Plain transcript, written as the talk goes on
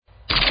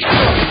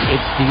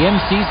It's the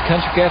MC's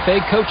Country Cafe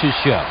Coaches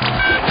Show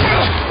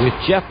with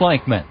Jeff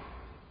Blankman.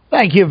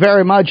 Thank you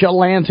very much,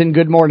 Lance, and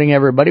good morning,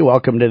 everybody.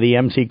 Welcome to the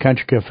MC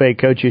Country Cafe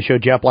Coaches Show.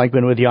 Jeff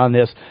Blankman with you on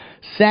this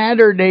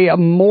Saturday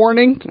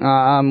morning.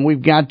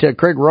 We've got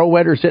Craig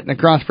Rowetter sitting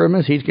across from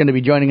us. He's going to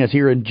be joining us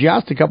here in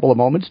just a couple of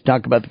moments to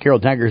talk about the Carroll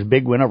Tigers'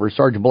 big win over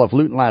Sergeant Bluff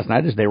Luton last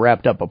night as they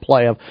wrapped up a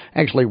 5-4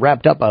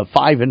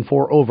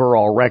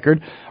 overall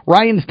record.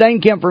 Ryan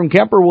Steinkamp from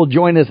Kemper will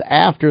join us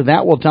after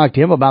that. We'll talk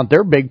to him about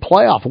their big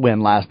playoff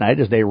win last night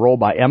as they roll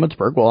by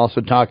Emmetsburg. We'll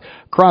also talk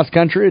cross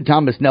country to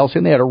Thomas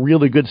Nelson. They had a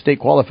really good state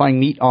qualifying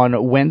meet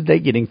on Wednesday,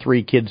 getting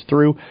 3 kids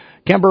through.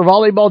 Kemper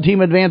volleyball team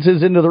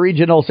advances into the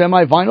regional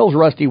semifinals.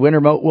 Rusty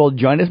Wintermote will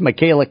join us.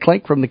 Michaela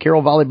Klink from the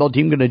Carroll volleyball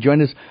team going to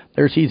join us.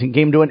 Their season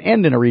came to an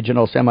end in a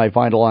regional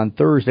semifinal on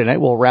Thursday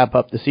night. We'll wrap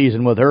up the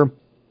season with her.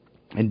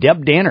 And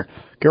Deb Danner,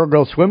 Carroll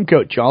girls swim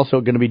coach, also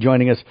going to be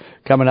joining us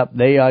coming up.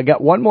 They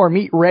got one more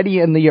meet ready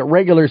in the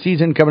regular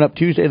season coming up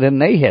Tuesday, then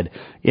they head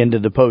into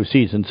the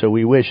postseason. So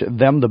we wish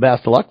them the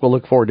best of luck. We'll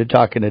look forward to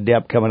talking to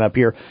Deb coming up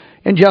here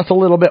in just a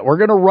little bit. We're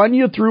going to run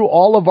you through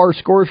all of our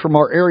scores from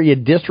our area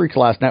districts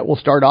last night. We'll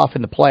start off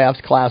in the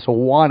playoffs, Class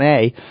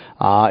 1A.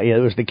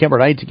 It was the Kemper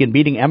Knights again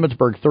beating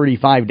Emmetsburg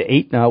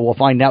 35-8. We'll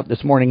find out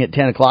this morning at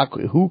 10 o'clock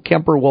who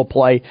Kemper will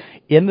play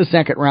in the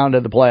second round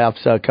of the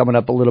playoffs coming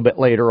up a little bit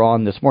later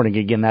on this morning.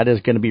 Again, that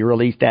is going to be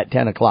released at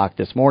 10 o'clock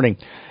this morning.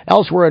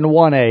 Elsewhere in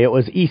 1A, it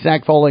was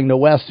Esac falling to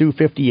West Sioux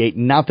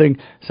 58-0.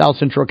 South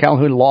Central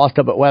Calhoun lost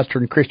up at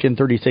Western Christian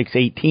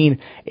 36-18.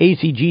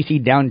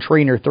 ACGC down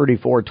Trainer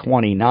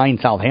 34-29.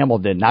 South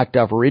Hamilton knocked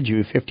off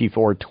Ridgeview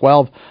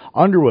 54-12.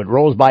 Underwood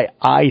rolls by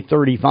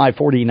I-35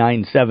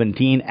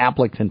 49-17.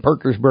 Applix and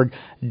Parkersburg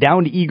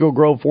down to Eagle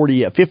Grove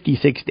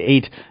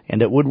 56-8.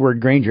 And at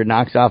Woodward Granger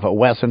knocks off at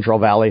West Central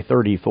Valley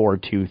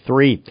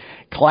 34-3.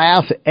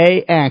 Class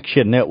A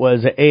action. It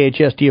was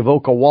AHST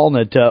Avoca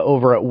Walnut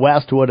over at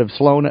Westwood of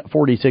Sloan at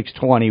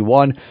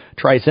 46-21.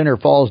 Tri-Center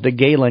falls to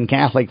Galen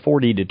Catholic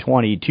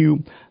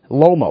 40-22.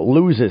 Loma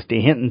loses to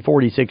Hinton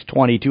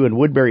 46-22, and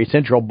Woodbury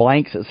Central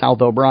blanks at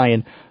South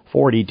O'Brien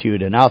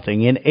 42-0.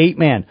 In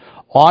 8-man,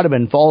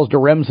 Audubon falls to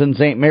Remsen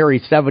St.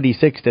 Mary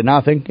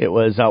 76-0. It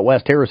was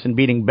West Harrison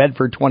beating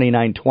Bedford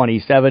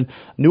 29-27.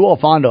 New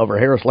Alfonso over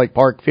Harris Lake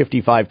Park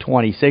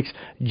 55-26.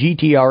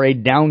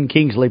 GTRA down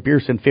Kingsley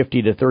Pearson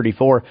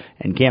 50-34,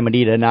 and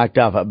Caminita knocked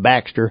off at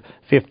Baxter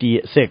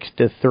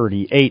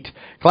 56-38.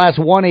 Class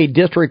 1A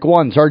District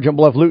 1, Sergeant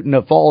Bluff Luton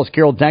of Falls.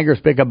 Carroll Tigers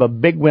pick up a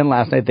big win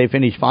last night. They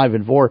finished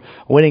 5-4,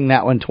 winning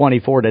that one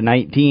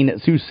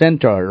 24-19. Sioux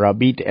Center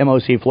beat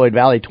MOC Floyd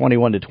Valley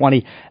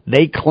 21-20.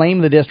 They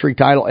claim the district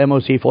title.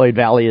 MOC Floyd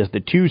Valley is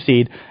the 2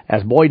 seed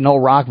as Boyd Knoll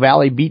Rock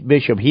Valley beat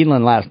Bishop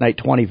Heelan last night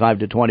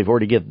 25-24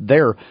 to get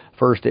their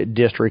first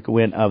district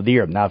win of the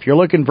year. Now, if you're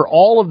looking for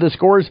all of the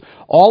scores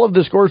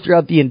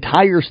throughout the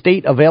entire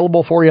state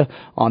available for you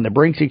on the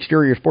Brinks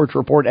Exterior Sports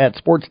Report at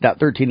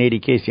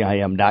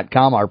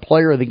sports.1380kcim.com. Our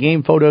player of the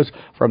game photos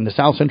from the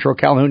South Central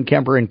Calhoun,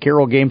 Kemper, and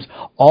Carroll games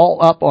all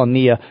up on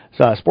the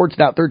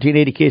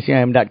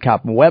sports.1380kcim.com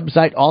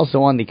website.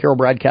 Also on the Carroll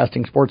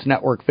Broadcasting Sports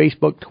Network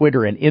Facebook,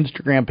 Twitter, and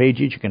Instagram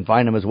pages. You can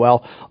find them as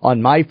well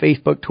on my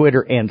Facebook,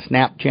 Twitter, and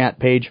Snapchat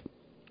page.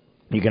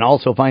 You can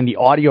also find the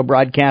audio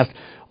broadcast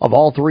of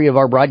all 3 of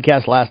our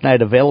broadcasts last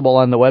night available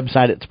on the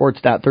website at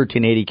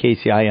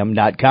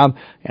sports.1380kcim.com,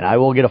 and I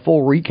will get a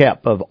full recap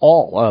of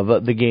all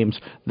of the games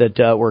that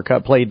were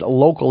played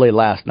locally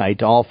last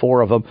night, all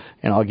 4 of them,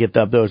 and I'll get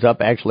those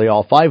up, actually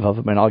all 5 of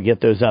them, and I'll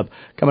get those up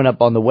coming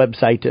up on the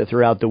website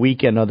throughout the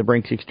weekend on the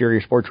Brinks Exterior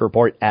Sports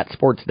Report at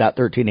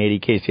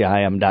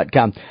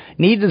sports.1380kcim.com.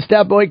 Need to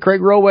step away,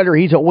 Craig Rowetter,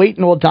 he's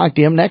waiting. We'll talk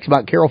to him next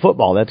about Carroll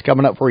football. That's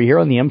coming up for you here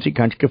on the MC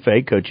Country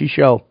Cafe Coaches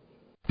Show.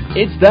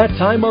 It's that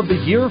time of the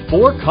year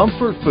for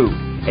comfort food,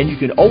 and you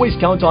can always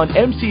count on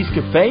MC's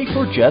Cafe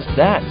for just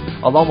that,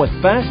 along with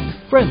fast,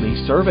 friendly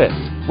service.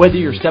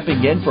 Whether you're stepping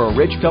in for a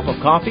rich cup of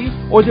coffee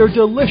or their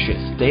delicious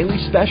daily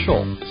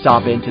special,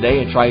 stop in today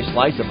and try a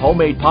slice of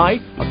homemade pie,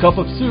 a cup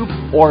of soup,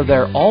 or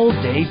their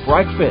all-day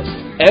breakfast.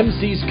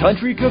 MC's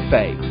Country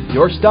Cafe,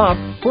 your stop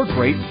for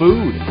great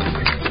food.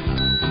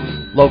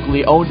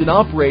 Locally owned and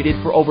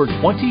operated for over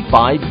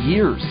 25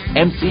 years,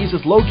 MC's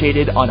is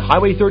located on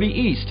Highway 30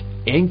 East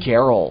in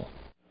Carroll.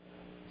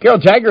 Carroll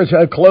Tigers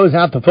closed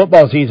out the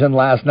football season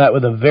last night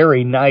with a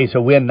very nice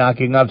win,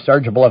 knocking off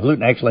Sergeant Bluff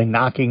Luton, actually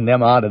knocking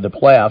them out of the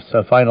playoffs.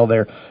 Final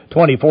there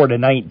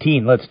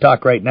 24-19. Let's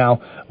talk right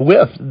now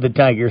with the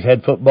Tigers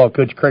head football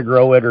coach Craig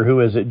Rowetter,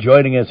 who is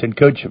joining us. And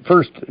Coach,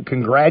 first,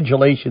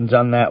 congratulations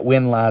on that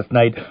win last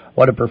night.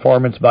 What a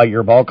performance by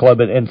your ball club.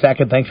 And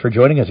second, thanks for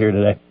joining us here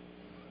today.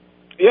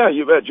 Yeah,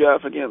 you bet,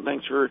 Jeff. Again,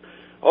 thanks for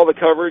all the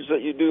coverage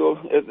that you do,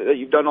 that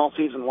you've done all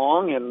season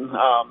long, and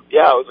it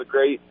was a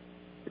great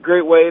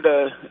way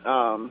to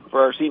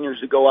for our seniors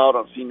to go out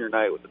on senior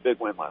night with a big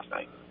win last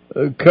night.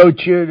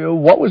 Coach,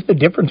 what was the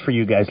difference for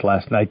you guys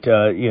last night?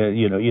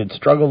 You'd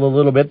struggled a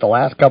little bit the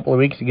last couple of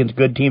weeks against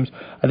good teams.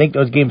 I think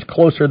those games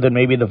closer than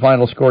maybe the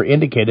final score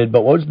indicated.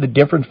 But what was the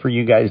difference for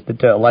you guys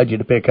that allowed you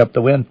to pick up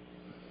the win?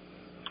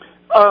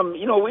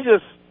 We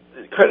just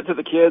credit to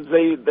the kids.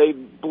 They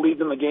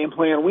believed in the game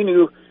plan. We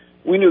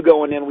knew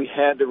going in we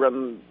had to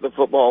run the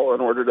football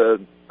in order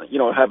to,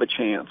 have a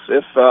chance.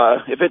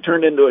 If it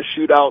turned into a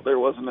shootout,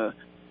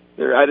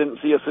 I didn't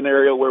see a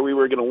scenario where we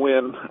were going to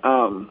win,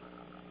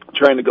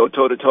 trying to go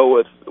toe to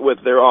toe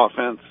with their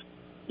offense,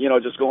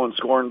 just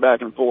scoring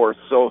back and forth.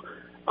 So,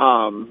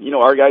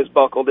 our guys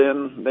buckled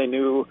in. They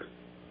knew,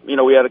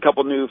 we had a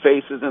couple new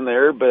faces in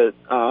there, but,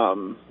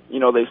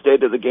 they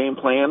stayed to the game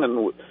plan,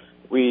 and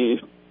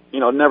we,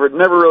 never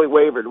really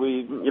wavered.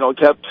 We,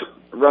 kept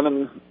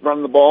running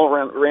the ball,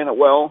 ran it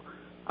well,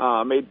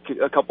 made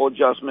a couple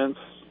adjustments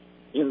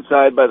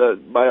inside by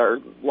our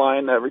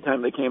line every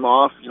time they came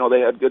off.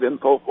 They had good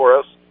info for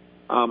us,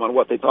 on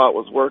what they thought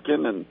was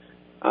working. And,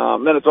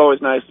 then it's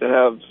always nice to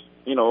have,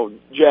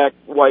 Jack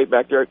White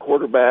back there at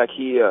quarterback.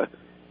 He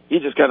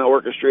just kind of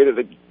orchestrated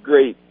a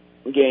great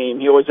game.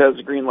 He always has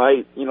the green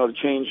light, to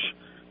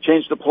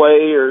change the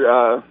play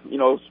or,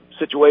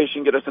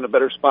 situation, get us in a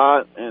better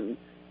spot. And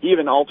he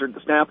even altered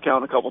the snap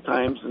count a couple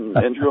times and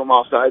drew them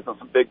off sides on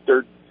some big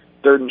third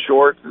and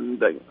short. And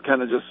that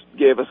kind of just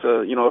gave us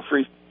a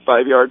free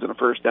 5 yards and a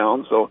first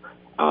down. So,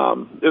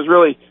 it was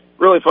really,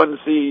 really fun to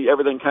see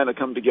everything kind of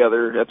come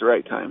together at the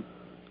right time.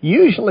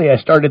 Usually I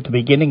start at the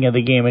beginning of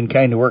the game and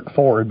kind of work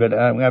forward, but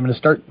I'm going to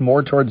start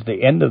more towards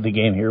the end of the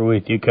game here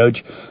with you,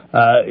 Coach.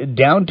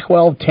 Down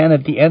 12-10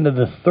 at the end of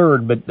the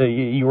third, but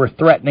you were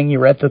threatening. You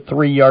were at the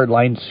 3-yard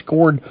line,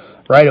 scored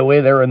right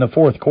away there in the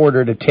fourth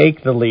quarter to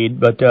take the lead,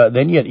 but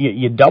then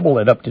you double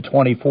it up to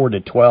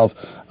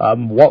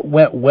 24-12. What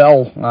went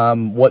well?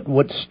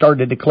 What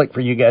started to click for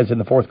you guys in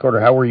the fourth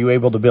quarter? How were you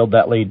able to build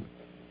that lead?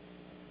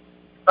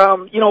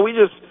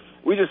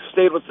 We just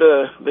stayed with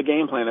the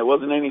game plan. It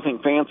wasn't anything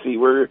fancy.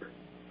 We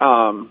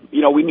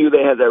knew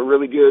they had that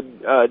really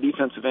good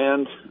defensive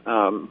end,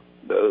 the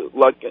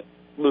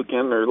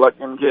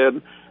Lukin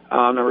kid,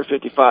 number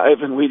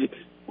 55, and we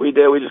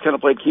just kind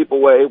of played keep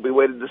away. We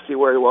waited to see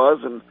where he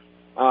was, and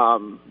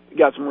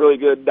got some really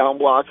good down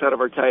blocks out of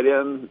our tight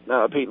end,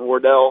 Peyton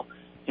Wardell.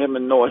 Him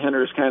and Noah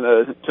Henners kind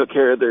of took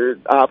care of their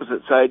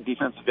opposite side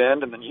defensive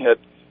end, and then you had,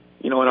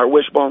 in our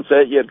wishbone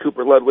set, you had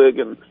Cooper Ludwig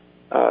and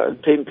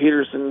Tatum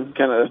Peterson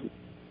kind of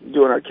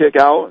doing our kick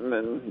out, and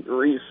then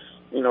Reese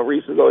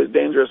is always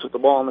dangerous with the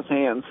ball in his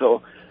hand.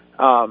 So,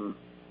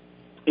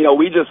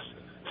 we just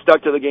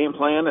stuck to the game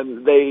plan,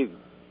 and they,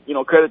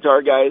 credit to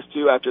our guys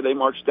too, after they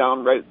marched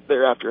down right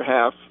there after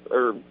half,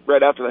 or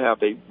right after the half,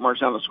 they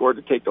marched down and scored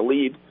to take the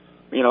lead.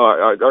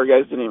 Our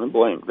guys didn't even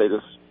blink.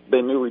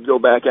 They knew we'd go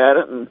back at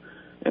it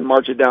and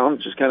march it down,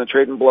 just kind of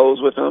trading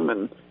blows with them.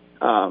 And,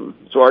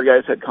 so our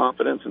guys had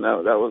confidence, and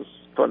that was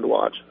fun to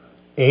watch.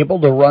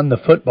 Able to run the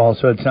football,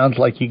 so it sounds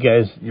like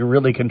you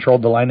really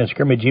controlled the line of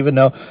scrimmage, even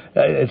though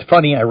it's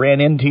funny, I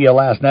ran into you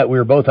last night. We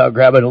were both out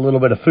grabbing a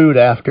little bit of food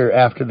after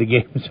the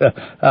games,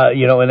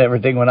 and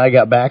everything. When I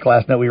got back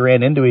last night, we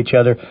ran into each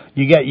other.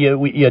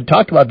 You had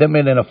talked about them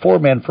in a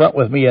 4-man front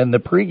with me in the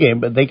pregame,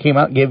 but they came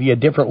out and gave you a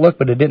different look,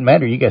 but it didn't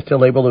matter. You guys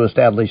still able to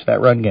establish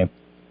that run game.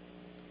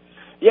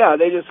 Yeah,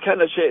 they just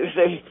kind of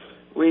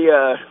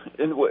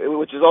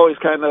which is always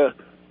kind of,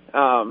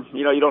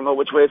 you don't know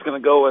which way it's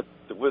going to go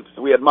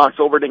we had Mox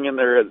Oberding in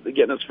there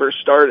getting his first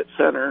start at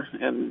center,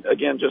 and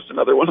again, just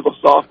another one of those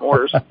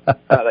sophomores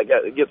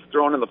that gets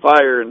thrown in the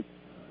fire, and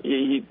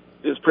he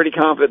is pretty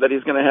confident that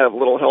he's going to have a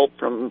little help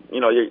from,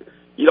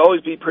 you'd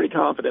always be pretty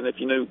confident if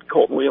you knew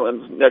Colton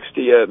Whelan's next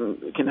to you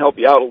and can help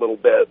you out a little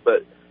bit,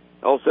 but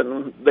all of a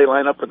sudden they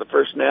line up for the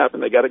first snap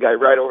and they got a guy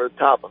right over the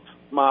top of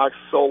Mox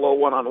solo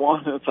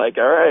one-on-one, and it's like,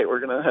 all right, we're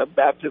going to have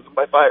baptism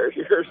by fire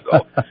here.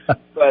 So,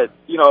 but,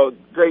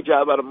 great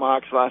job out of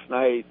Mox last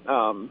night.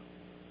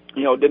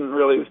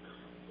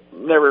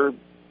 Never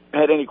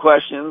had any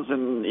questions,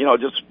 and,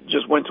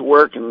 just went to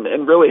work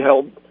and really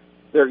held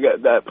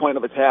that point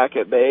of attack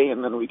at bay,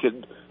 and then we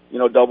could,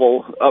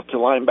 double up to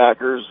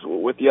linebackers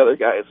with the other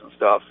guys and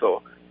stuff.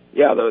 So,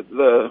 yeah,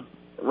 the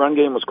run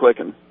game was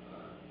clicking.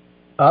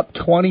 Up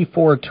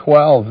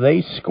 24-12.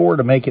 They score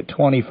to make it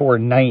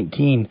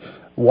 24-19.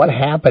 What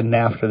happened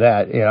after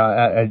that?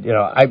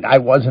 I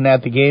wasn't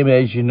at the game,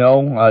 as you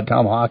know.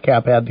 Tom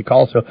Hawkap had the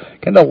call, so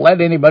kind of let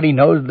anybody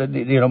know that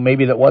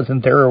maybe that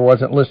wasn't there or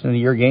wasn't listening to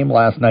your game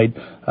last night.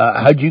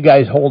 How'd you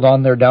guys hold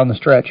on there down the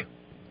stretch?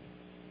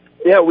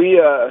 Yeah,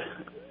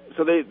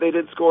 so they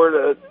did score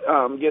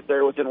to get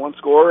there within one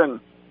score, and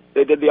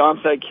they did the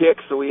onside kick.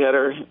 So we had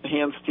our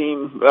hands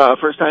team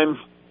first time,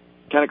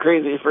 kind of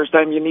crazy. First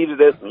time you needed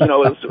it, it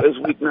was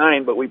week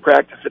 9, but we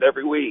practice it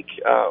every week.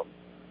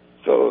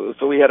 So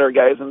we had our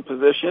guys in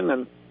position,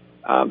 and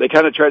they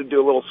kind of tried to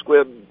do a little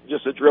squib,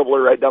 just a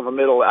dribbler right down the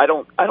middle. I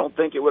don't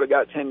think it would have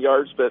got 10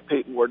 yards, but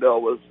Peyton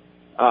Wardell was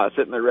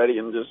sitting there ready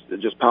and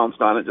just pounced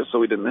on it, just so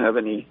we didn't have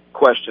any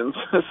questions.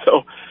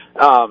 So,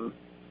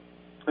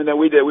 and then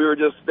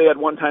they had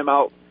one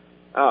timeout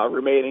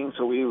remaining,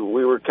 so we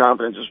were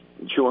confident just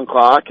chewing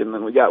clock, and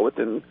then we got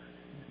within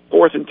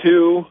 4th and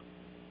 2,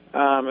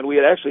 and we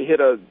had actually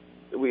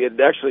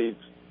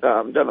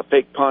done a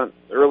fake punt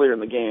earlier in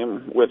the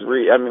game with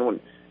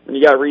when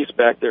you got Reese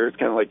back there, it's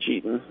kind of like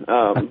cheating.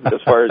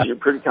 As far as you're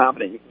pretty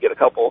confident you can get a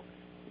couple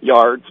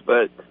yards,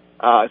 but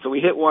so we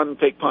hit one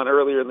fake punt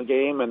earlier in the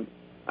game, and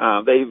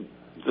so it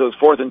was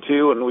 4th and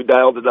 2, and we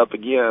dialed it up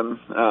again.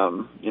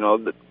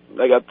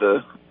 I got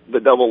the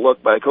double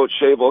look by Coach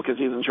Schabel because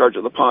he's in charge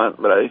of the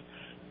punt, but I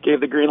gave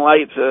the green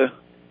light to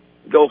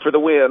go for the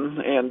win,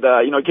 and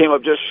it came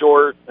up just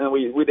short, and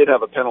we did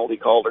have a penalty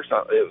called or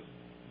something.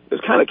 It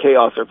was kind of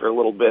chaos there for a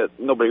little bit.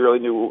 Nobody really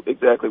knew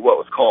exactly what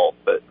was called,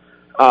 but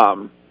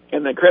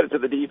and then credit to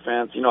the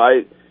defense.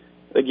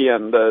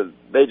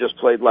 They just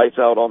played lights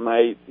out all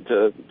night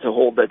to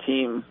hold that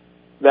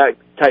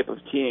type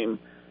of team,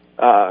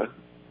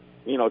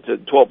 to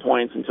 12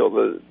 points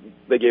until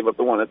they gave up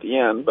the one at the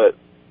end. But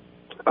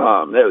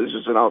that was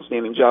just an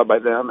outstanding job by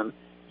them, and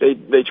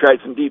they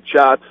tried some deep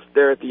shots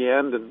there at the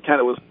end, and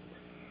kind of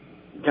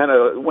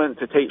went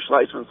to Tate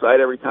Schleisman's side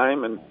every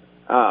time, and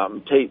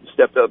Tate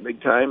stepped up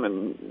big time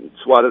and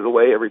swatted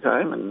away every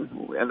time, and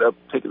ended up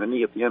taking the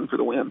knee at the end for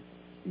the win.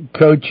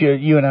 Coach,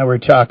 you and I were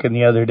talking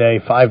the other day.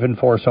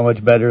 5-4, so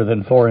much better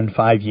than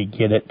 4-5. You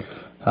get it.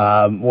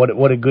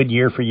 What a good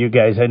year for you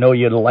guys. I know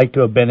you'd like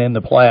to have been in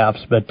the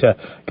playoffs, but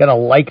gotta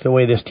like the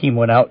way this team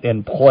went out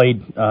and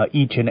played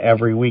each and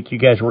every week. You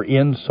guys were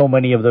in so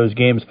many of those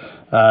games.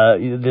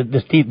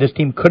 This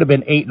team could have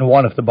been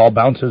 8-1 if the ball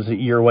bounces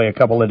your way a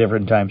couple of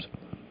different times.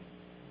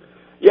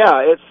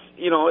 Yeah, it's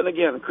and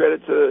again,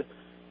 credit to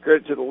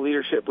the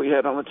leadership we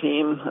had on the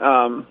team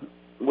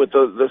with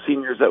the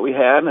seniors that we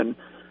had, and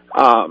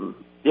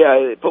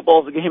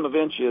football's a game of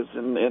inches,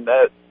 and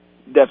that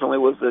definitely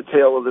was the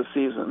tale of the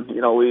season.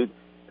 We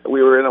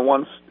were at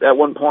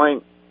one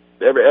point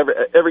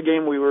every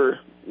game we were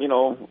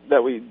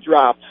that we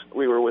dropped,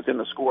 we were within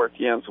the score at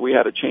the end, so we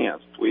had a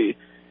chance. Which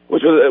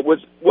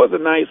was a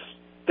nice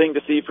thing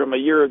to see from a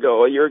year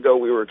ago. A year ago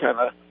we were kind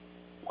of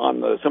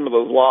on some of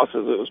those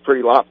losses. It was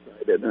pretty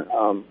lopsided.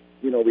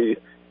 We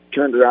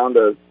turned around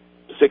to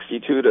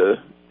 62-6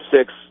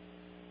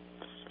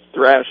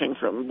 thrashing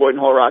from Boynton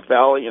Hall Rock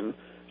Valley and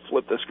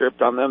flipped the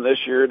script on them this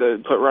year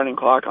to put running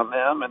clock on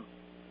them. And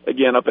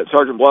again, up at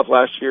Sergeant Bluff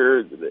last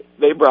year,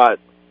 they brought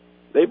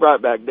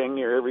back dang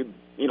near every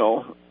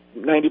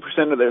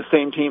 90% of their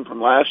same team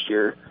from last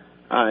year,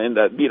 and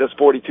that beat us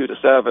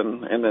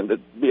 42-7, and then to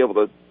be able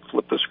to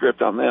flip the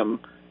script on them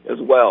as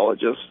well, it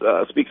just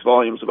speaks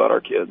volumes about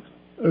our kids.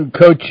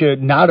 Coach,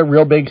 not a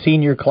real big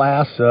senior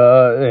class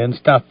and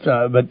stuff,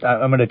 but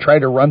I'm going to try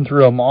to run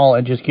through them all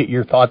and just get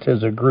your thoughts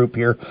as a group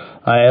here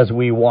as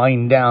we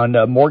wind down.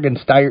 Morgan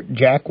Steyert,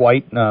 Jack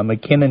White,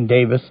 McKinnon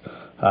Davis,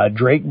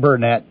 Drake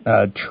Burnett,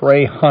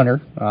 Trey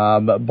Hunter,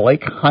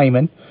 Blake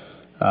Hyman.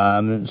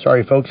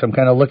 Sorry, folks, I'm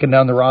kind of looking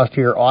down the roster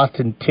here.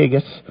 Austin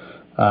Tigas.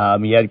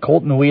 You had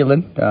Colton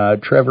Whelan,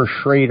 Trevor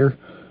Schrader,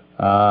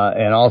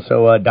 and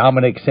also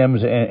Dominic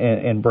Sims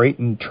and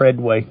Brayton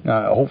Treadway.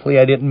 Hopefully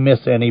I didn't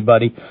miss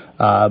anybody,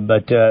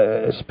 but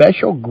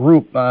special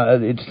group.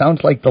 It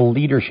sounds like the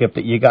leadership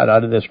that you got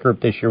out of this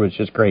group this year was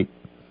just great.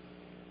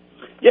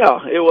 Yeah,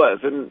 it was.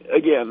 And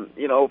again,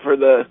 for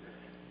the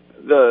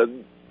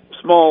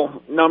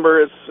small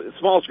number, it's the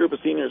smallest group of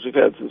seniors we've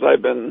had since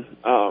I've been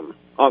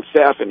on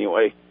staff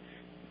anyway.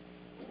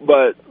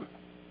 But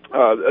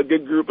a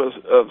good group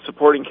of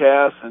supporting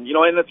cast, and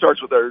and it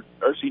starts with our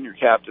senior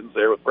captains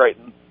there with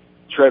Brighton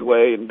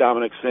Treadway and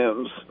Dominic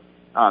Sims,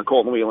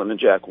 Colton Whelan and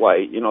Jack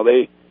White.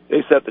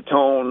 They set the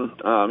tone,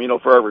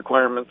 for our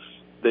requirements.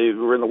 They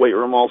were in the weight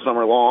room all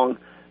summer long,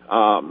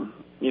 and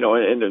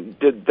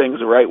did things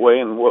the right way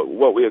and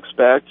what we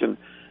expect. And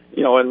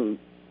and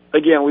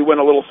again, we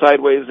went a little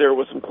sideways there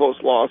with some close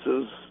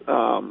losses,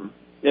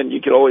 and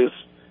you could always.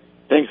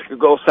 Things could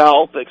go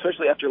south,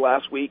 especially after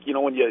last week,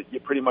 when you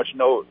pretty much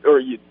know,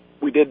 or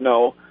we did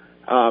know,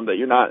 that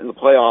you're not in the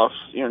playoffs,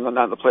 you're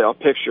not in the playoff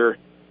picture.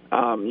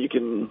 You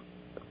can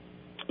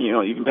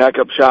pack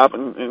up shop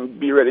and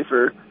be ready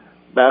for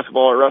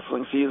basketball or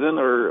wrestling season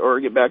or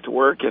get back to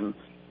work. And,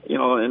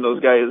 and those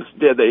guys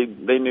did,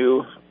 they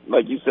knew,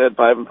 like you said,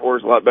 5-4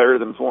 is a lot better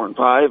than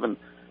 4-5, and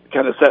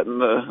kind of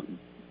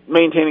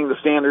maintaining the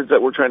standards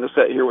that we're trying to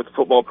set here with the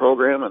football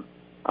program. And,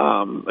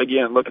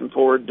 again, looking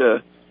forward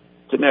to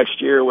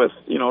next year with,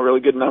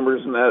 really good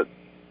numbers in those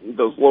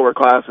lower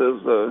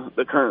classes.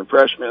 The current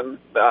freshmen,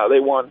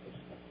 they won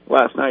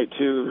last night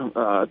too,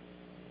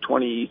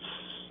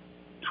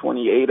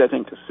 28, I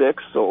think, to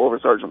 6, so over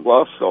Sergeant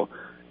Bluff. So,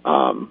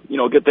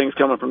 good things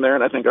coming from there.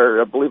 And I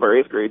believe our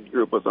 8th grade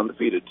group was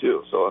undefeated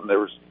too. So, and there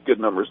was good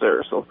numbers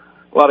there. So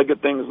a lot of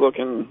good things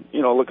looking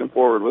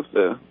forward with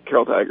the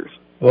Carroll Tigers.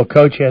 Well,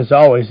 Coach, as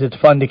always, it's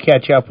fun to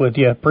catch up with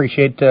you.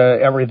 Appreciate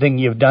everything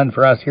you've done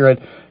for us here at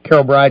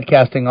Carroll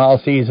Broadcasting all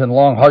season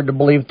long. Hard to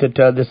believe that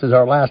this is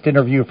our last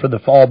interview for the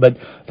fall, but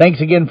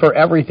thanks again for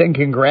everything.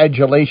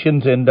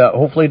 Congratulations, and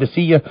hopefully to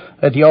see you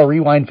at the All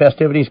Rewind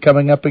festivities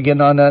coming up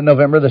again on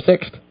November the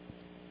 6th.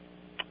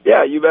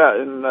 Yeah, you bet.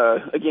 And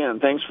again,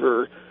 thanks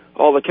for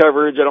all the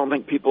coverage. I don't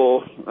think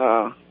people,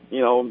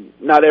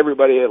 not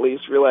everybody at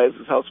least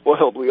realizes how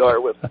spoiled we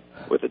are with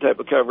the type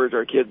of coverage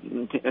our kids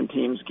and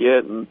teams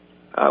get, and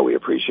we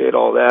appreciate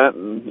all that.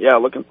 And yeah,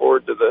 looking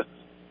forward to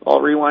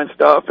all rewind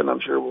stuff, and I'm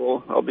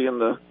sure I'll be in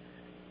the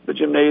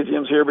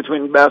gymnasiums here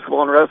between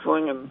basketball and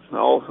wrestling, and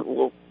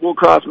we'll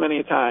cross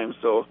many times.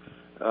 So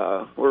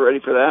we're ready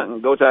for that,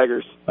 and go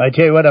Tigers. I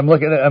tell you what, I'm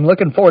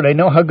looking forward. I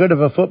know how good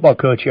of a football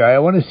coach you are. I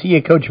want to see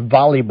you coach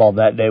volleyball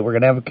that day. We're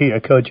going to have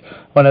a coach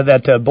one of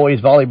that boys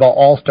volleyball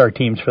all-star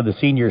teams for the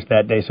seniors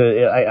that day. So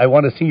I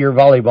want to see your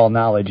volleyball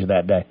knowledge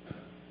that day.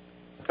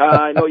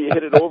 I know you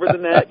hit it over the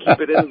net, keep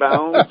it in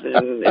bounds,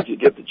 and if you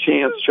get the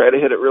chance, try to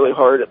hit it really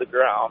hard at the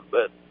ground.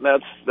 But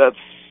that's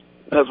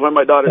why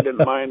my daughter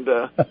didn't mind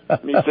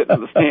me sitting in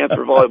the stands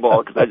for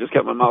volleyball, because I just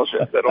kept my mouth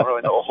shut. I don't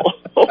really know a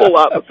whole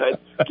lot besides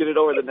get it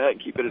over the net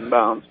and keep it in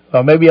bounds.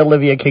 Well, maybe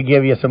Olivia could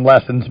give you some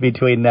lessons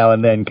between now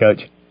and then,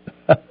 Coach.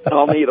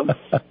 I'll need them.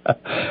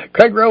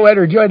 Craig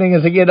Rowetter joining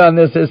us again on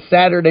this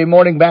Saturday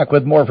morning. Back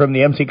with more from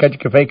the MC Country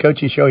Cafe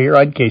Coaches Show here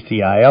on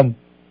KCIM.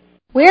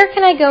 Where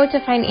can I go to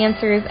find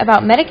answers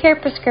about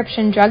Medicare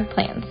prescription drug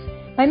plans?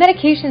 My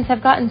medications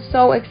have gotten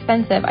so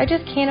expensive, I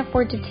just can't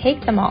afford to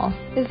take them all.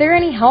 Is there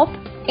any help?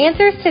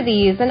 Answers to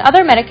these and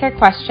other Medicare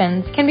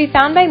questions can be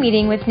found by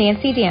meeting with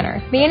Nancy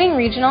Danner, Manning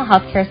Regional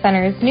Healthcare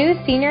Center's new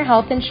Senior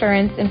Health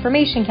Insurance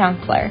Information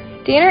Counselor.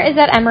 Danner is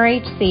at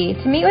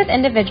MRHC to meet with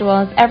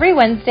individuals every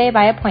Wednesday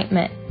by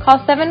appointment. Call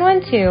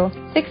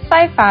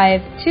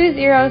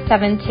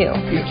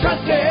 712-655-2072. Your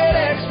trusted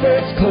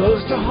experts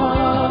close to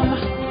home.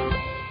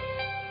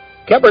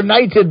 Kemper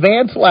Knights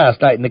advanced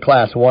last night in the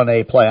Class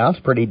 1A playoffs.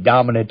 Pretty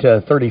dominant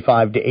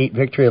 35-8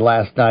 victory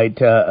last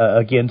night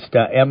against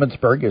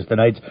Emmetsburg, as the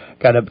Knights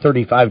got up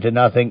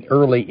 35-0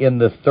 early in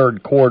the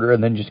third quarter,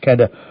 and then just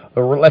kind of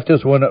let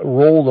this one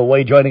roll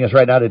away. Joining us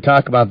right now to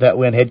talk about that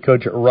win, head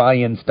coach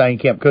Ryan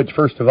Steinkamp. Coach,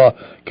 first of all,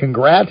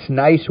 congrats.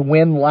 Nice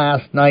win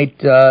last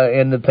night,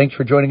 and thanks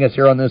for joining us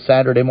here on this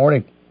Saturday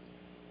morning.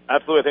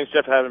 Absolutely. Thanks,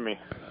 Jeff, for having me.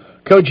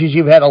 Coaches,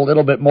 you've had a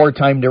little bit more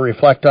time to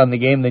reflect on the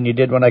game than you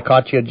did when I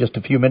caught you just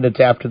a few minutes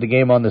after the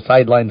game on the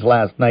sidelines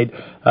last night.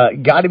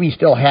 Got to be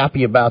still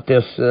happy about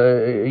this.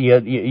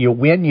 You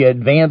win, you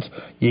advance,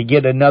 you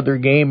get another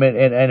game,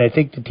 and I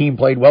think the team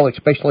played well,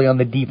 especially on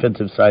the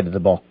defensive side of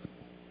the ball.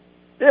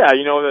 Yeah,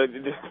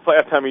 the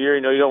playoff time of year,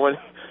 you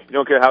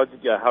don't care how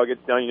it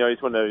gets done. You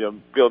just want to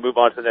be able to move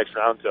on to the next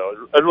round. So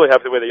I was really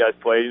happy the way the guys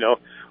played.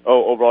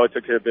 Overall, they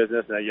took care of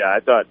business, and I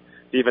thought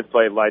defense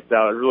played lights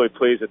out. I was really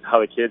pleased with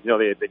how the kids,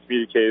 they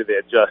communicated, they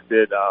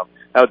adjusted.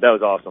 That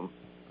was awesome.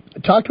 I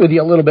talked with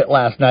you a little bit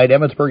last night.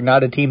 Emmetsburg,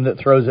 not a team that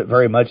throws it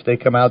very much. They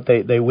come out,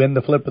 they win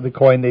the flip of the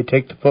coin, they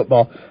take the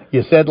football.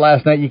 You said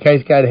last night you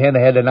guys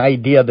had an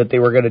idea that they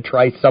were going to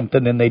try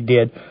something, and they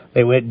did.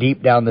 They went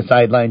deep down the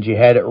sidelines. You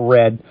had it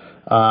read.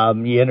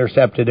 You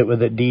intercepted it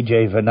with a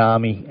DJ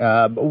Vanami.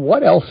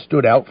 What else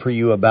stood out for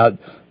you about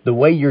the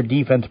way your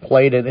defense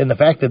played and the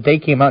fact that they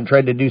came out and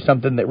tried to do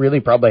something that really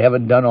probably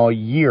haven't done all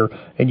year,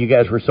 and you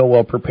guys were so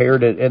well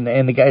prepared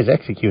and the guys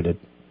executed?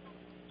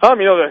 We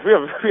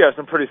have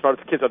some pretty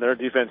smart kids on their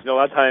defense. A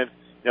lot of times,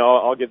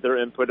 I'll get their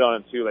input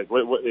on it too, like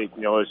what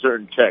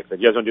certain checks. Like,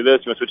 you guys want to do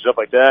this? You want to switch it up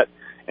like that?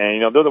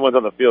 And they're the ones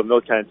on the field, and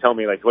they'll kind of tell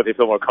me like what they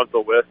feel more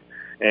comfortable with.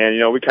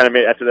 And we kind of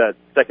made, after that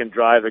second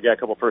drive, they got a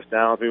couple first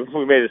downs.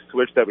 We made a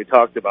switch that we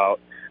talked about,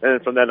 and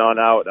then from then on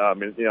out,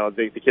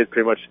 the kids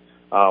pretty much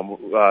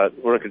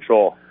were in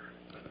control.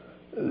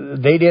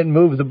 They didn't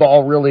move the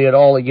ball really at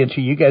all against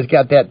you. You guys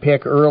got that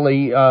pick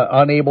early,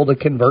 unable to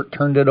convert,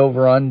 turned it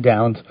over on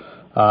downs.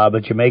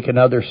 But you make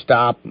another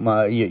stop,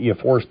 you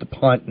force the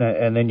punt,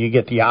 and then you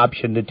get the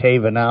option to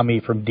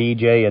Tavanami from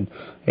DJ, and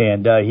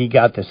he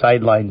got the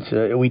sidelines.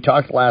 We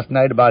talked last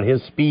night about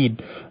his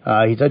speed.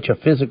 He's such a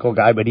physical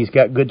guy, but he's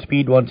got good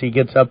speed once he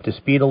gets up to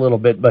speed a little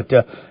bit, but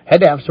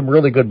had to have some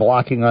really good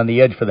blocking on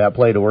the edge for that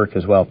play to work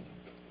as well.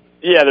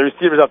 Yeah, the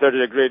receivers out there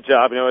did a great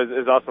job. It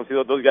was awesome to see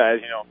those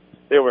guys,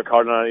 they work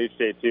hard on it each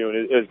day too,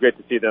 and it was great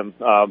to see them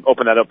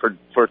open that up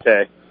for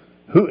Tay.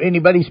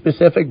 Anybody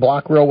specific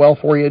block real well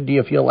for you, do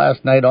you feel,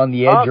 last night on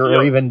the edge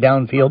or even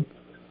downfield?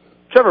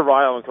 Trevor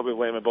Ryle and Kobe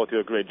Wayman both do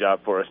a great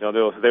job for us.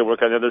 They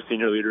work on their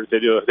senior leaders. They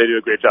do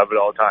a great job at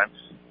all times.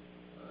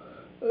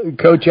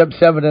 Coach, up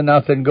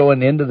 7-0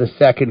 going into the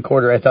second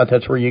quarter. I thought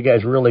that's where you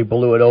guys really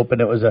blew it open.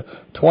 It was a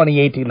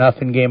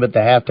 28-0 game at the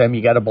halftime.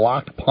 You got a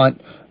blocked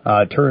punt,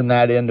 turn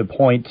that into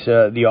points.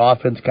 The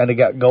offense kind of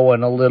got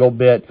going a little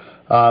bit.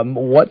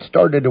 What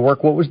started to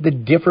work? What was the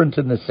difference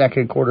in the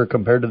second quarter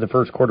compared to the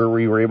first quarter where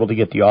you were able to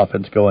get the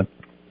offense going?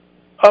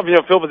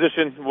 Field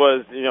position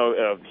was,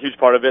 a huge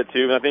part of it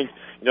too. And I think,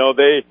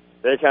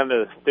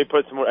 they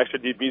put some more extra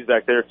DBs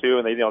back there too,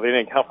 and they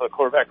didn't count for the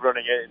quarterback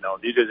running it.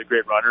 DJ's a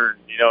great runner,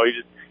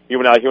 and he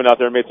went out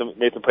there and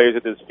made some plays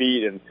with his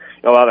feet, and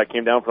a lot of that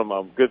came down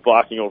from good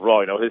blocking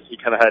overall. He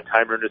kind of had a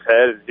timer in his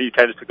head, and he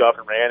kind of just took off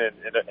and ran,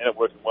 and it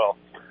worked well.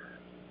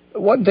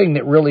 One thing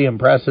that really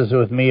impresses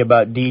with me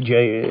about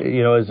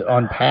DJ, is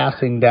on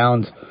passing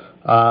downs.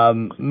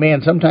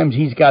 Sometimes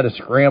he's got to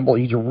scramble.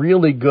 He's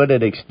really good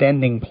at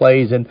extending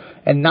plays and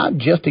not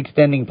just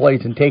extending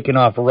plays and taking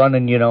off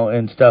running,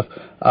 and stuff.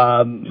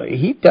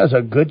 He does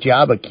a good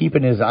job of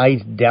keeping his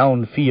eyes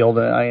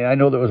downfield. I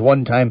know there was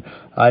one time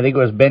I think it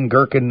was Ben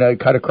Gherkin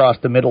cut across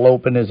the middle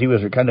open as he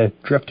was kind of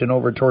drifting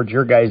over towards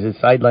your guys'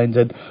 sidelines,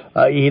 and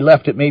he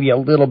left it maybe a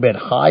little bit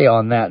high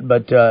on that,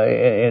 but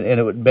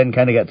Ben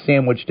kind of got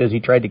sandwiched as he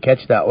tried to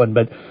catch that one.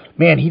 But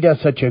man, he does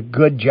such a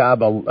good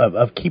job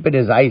of keeping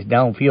his eyes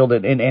downfield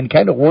and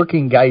kind of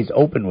working guys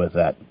open with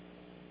that.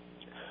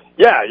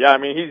 Yeah. I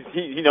mean,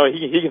 he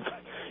can.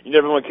 You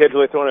never want kids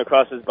really throwing it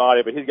across his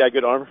body, but he's got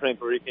good arm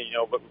strength where he can,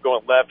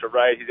 going left or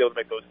right, he's able to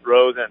make those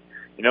throws, and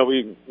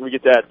we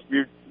get that.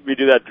 We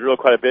do that drill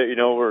quite a bit.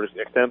 We're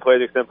extend plays,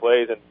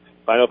 and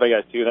find open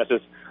guys too. And that's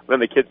just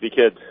letting the kids be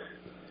kids.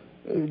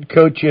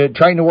 Coach,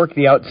 trying to work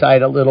the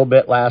outside a little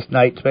bit last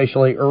night,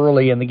 especially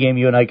early in the game.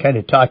 You and I kind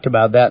of talked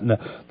about that in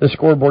the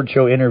Scoreboard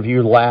Show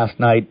interview last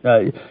night.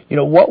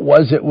 What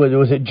was it?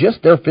 Was it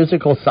just their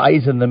physical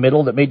size in the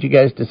middle that made you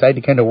guys decide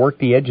to kind of work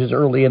the edges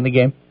early in the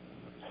game?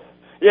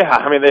 Yeah,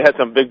 I mean, they had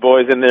some big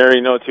boys in there,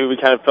 too. We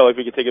kind of felt like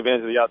we could take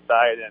advantage of the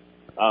outside, and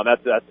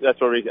that's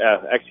where we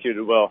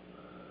executed well.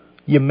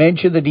 You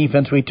mentioned the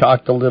defense. We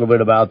talked a little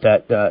bit about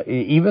that.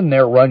 Even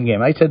their run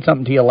game. I said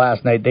something to you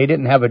last night. They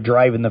didn't have a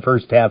drive in the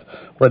first half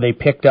where they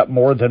picked up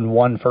more than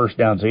one first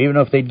down. So even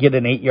if they'd get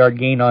an 8-yard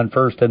gain on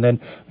first and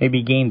then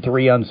maybe gain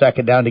 3 on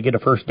second down to get a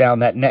first down,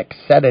 that next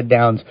set of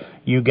downs,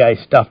 you guys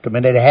stuffed them.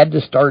 And it had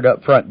to start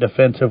up front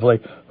defensively.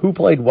 Who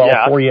played well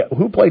for you?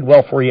 Who played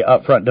well for you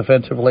up front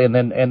defensively, and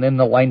then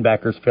the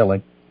linebackers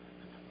filling?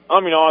 I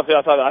mean, honestly,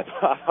 I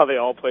thought they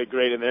all played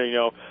great in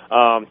there.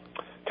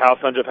 Kyle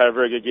Sundrup had a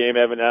very good game.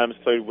 Evan Adams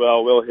played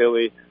well. Will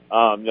Hilly,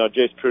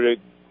 Jace Prudick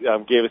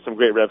gave us some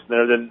great reps in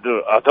there. Then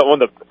I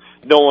thought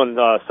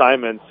Nolan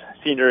Simons,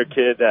 senior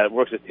kid that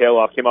works his tail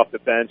off, came off the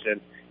bench,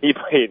 and he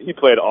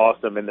played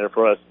awesome in there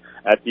for us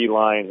at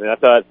D-line. And I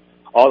thought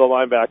all the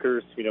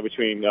linebackers,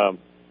 between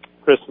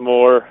Chris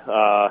Moore,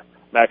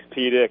 Max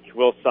Pedic,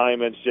 Will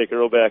Simons, Jake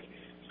Earlbeck,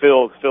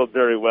 filled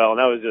very well.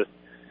 And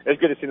it's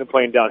good to see them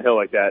playing downhill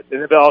like that.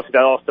 And that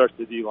all starts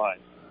with the D-line.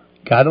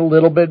 Got a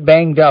little bit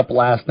banged up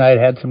last night.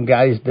 Had some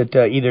guys that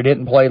either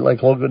didn't play,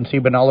 like Logan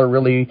Siebenaller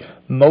really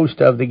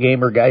most of the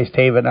game, or guys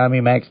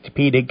Tavenami, Max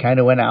Pedic kind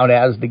of went out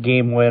as the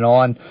game went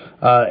on.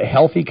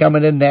 Healthy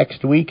coming in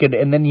next week,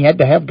 and then you had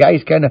to have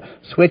guys kind of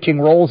switching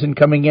roles and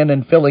coming in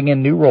and filling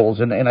in new roles,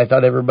 and I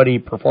thought everybody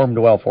performed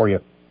well for you.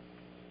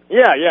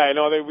 Yeah, I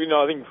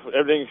think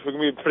everything's going to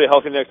be pretty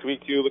healthy next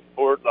week too. Looking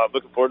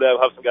forward to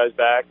have some guys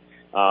back,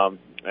 and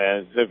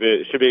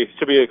it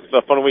should be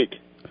a fun week.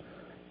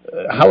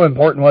 How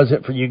important was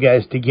it for you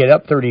guys to get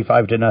up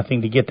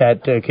 35-0 to get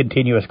that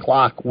continuous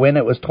clock when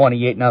it was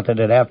 28-0 at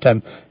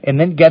halftime, and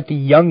then get the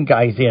young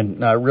guys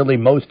in really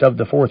most of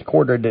the fourth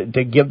quarter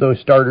to give those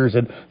starters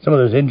and some of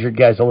those injured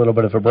guys a little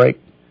bit of a break?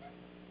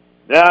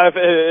 Yeah,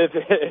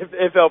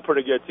 it felt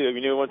pretty good too.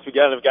 We knew once we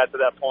got to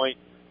that point,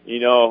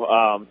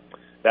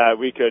 that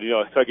we could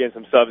start getting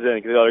some subs in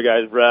and get the other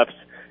guys reps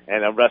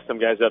and rest some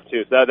guys up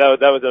too. So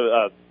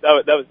that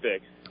was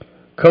big.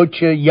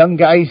 Coach, young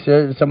guys,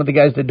 some of the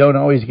guys that don't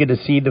always get to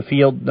see the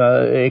field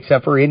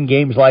except for in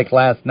games like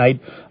last night.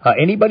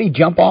 Anybody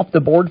jump off the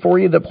board for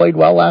you that played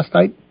well last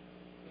night?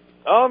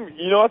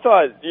 I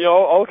thought,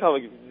 all the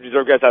kind of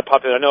reserve guys that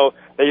popped in. I know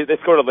they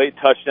scored a late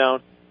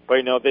touchdown, but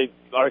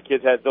our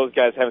kids those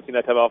guys haven't seen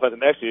that type of offense,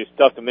 and they actually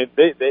stuffed them.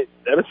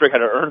 Evansburg had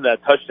to earn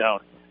that touchdown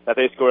that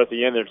they scored at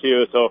the end there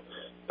too. So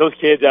those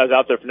kids that was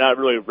out there for not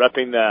really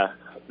repping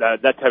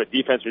that type of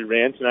defense we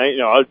ran tonight,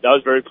 I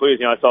was very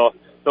pleased. I saw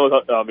some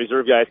of the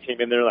reserve guys came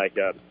in there like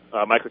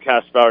Michael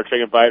Kaspar,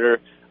 Tragan Biter,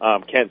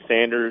 Kent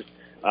Sanders.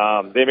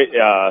 They made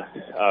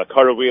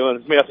Carter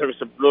Whelan made out there with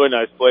some really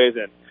nice plays,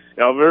 and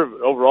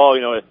overall, we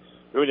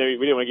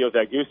didn't want to give us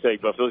that goose egg,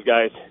 but for those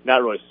guys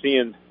not really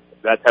seeing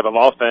that type of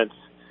offense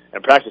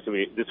and practice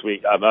this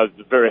week, I was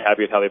very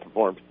happy with how they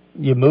performed.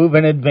 You move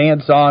and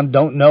advance on.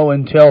 Don't know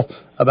until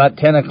about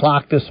 10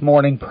 o'clock this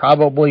morning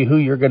probably who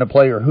you're going to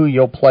play or who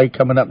you'll play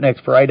coming up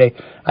next Friday.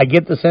 I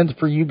get the sense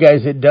for you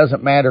guys it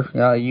doesn't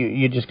matter.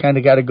 You just kind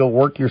of got to go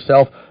work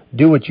yourself,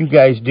 do what you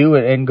guys do,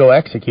 and go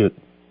execute.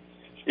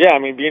 Yeah,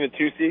 being a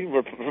 2 seed,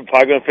 we're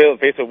probably going to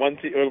face a 1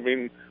 seed.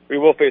 We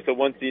will face a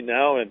 1 seed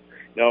now, and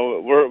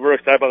we're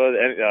excited about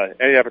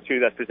any opportunity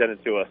that's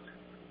presented to us.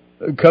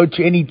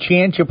 Coach, any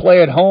chance you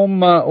play at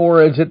home,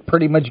 or is it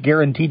pretty much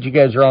guaranteed you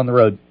guys are on the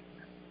road?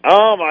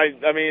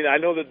 I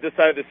know that this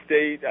side of the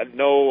state, I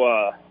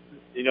know,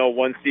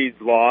 1 seed's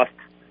lost,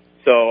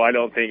 so I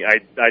don't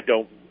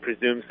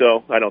presume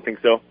so. I don't think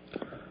so.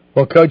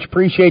 Well, Coach,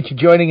 appreciate you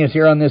joining us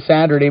here on this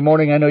Saturday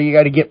morning. I know you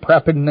got to get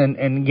prepping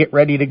and get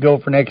ready to go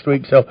for next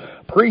week, so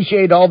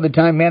appreciate all the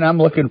time, man. I'm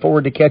looking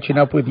forward to catching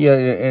up with you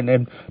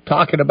and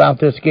talking about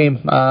this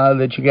game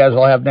that you guys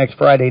will have next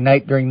Friday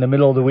night during the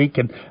middle of the week,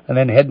 and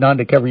then heading on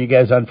to cover you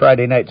guys on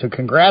Friday night. So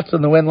congrats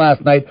on the win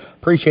last night.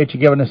 Appreciate you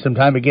giving us some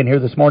time again here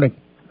this morning.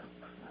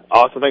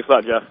 Awesome. Thanks a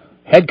lot, Jeff.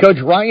 Head coach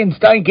Ryan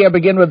Steinkamp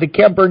again with the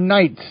Kemper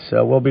Knights.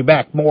 We'll be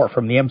back more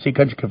from the MC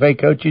Country Cafe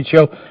Coaches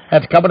Show.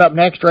 That's coming up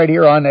next right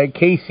here on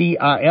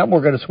KCIM.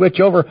 We're going to switch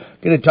over,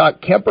 going to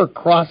talk Kemper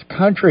Cross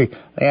Country.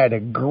 They had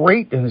a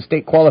great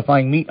state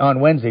qualifying meet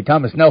on Wednesday.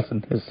 Thomas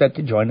Nelson is set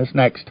to join us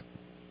next.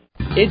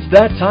 It's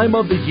that time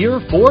of the year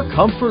for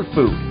comfort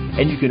food,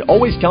 and you can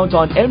always count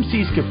on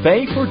MC's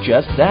Cafe for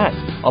just that,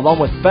 along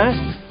with fast,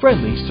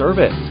 friendly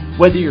service.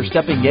 Whether you're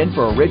stepping in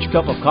for a rich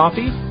cup of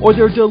coffee or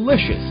their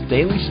delicious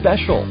daily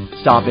special,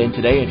 stop in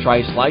today and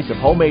try a slice of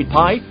homemade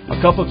pie, a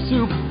cup of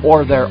soup,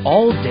 or their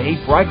all-day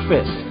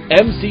breakfast.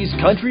 MC's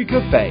Country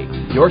Cafe,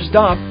 your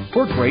stop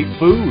for great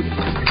food.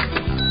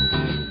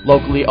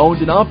 Locally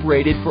owned and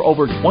operated for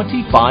over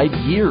 25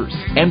 years,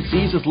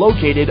 MC's is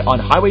located on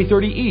Highway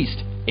 30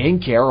 East in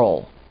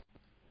Carroll.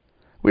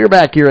 We're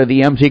back here at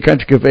the MC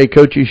Country Cafe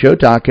Coaches Show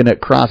talking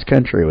at cross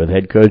country with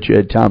head coach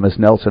Thomas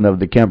Nelson of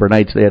the Kemper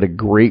Knights. They had a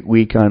great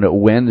week on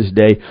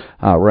Wednesday,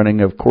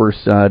 running, of course,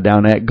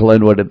 down at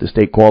Glenwood at the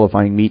state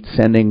qualifying meet,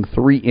 sending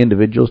 3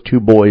 individuals, 2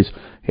 boys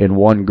and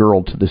 1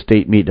 girl to the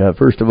state meet.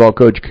 First of all,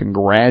 Coach,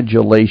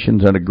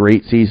 congratulations on a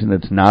great season.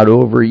 It's not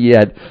over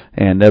yet,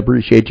 and I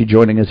appreciate you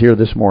joining us here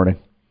this morning.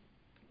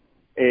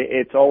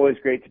 It's always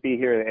great to be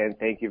here, and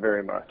thank you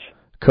very much.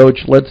 Coach,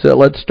 let's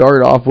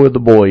start off with the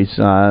boys,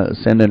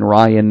 sending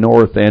Ryan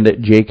North and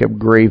Jacob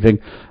Graving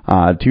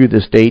to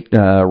the state.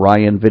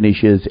 Ryan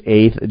finishes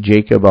 8th,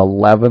 Jacob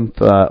 11th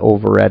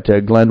over at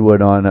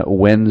Glenwood on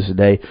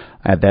Wednesday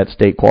at that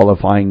state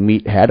qualifying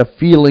meet. Had a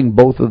feeling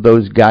both of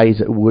those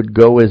guys would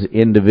go as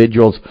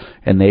individuals,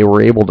 and they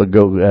were able to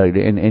go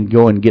and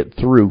go and get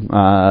through.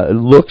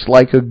 Looks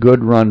like a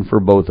good run for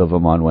both of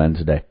them on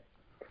Wednesday.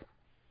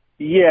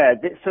 Yeah,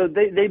 so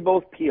they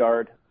both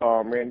PR'd.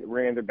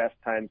 Ran their best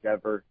times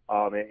ever,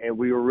 and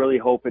we were really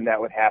hoping that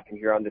would happen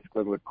here on this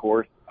Glenwood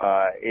course.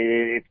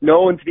 It's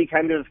known to be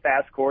kind of a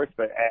fast course,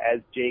 but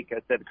as Jake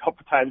has said a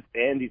couple times to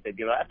Andy, he said,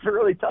 that's a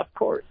really tough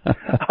course.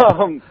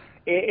 And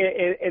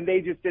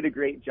they just did a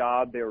great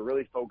job. They were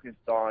really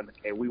focused on,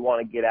 okay, we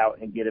want to get out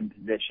and get in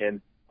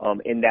position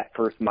in that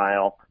first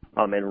mile.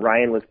 And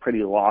Ryan was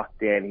pretty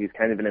locked in. He was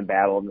kind of in a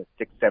battle in the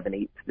 6, 7,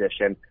 8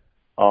 position.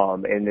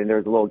 And then there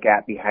was a little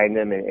gap behind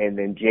him, and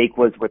then Jake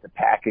was with a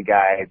pack of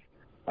guys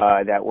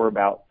that were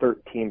about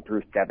 13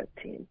 through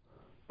 17.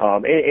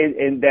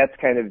 And that's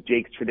kind of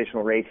Jake's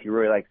traditional race. He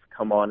really likes to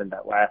come on in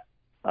that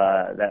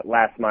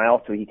last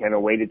mile, so he kind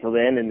of waited till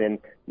then and then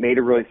made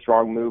a really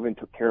strong move and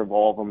took care of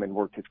all of them and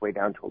worked his way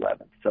down to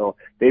 11th. So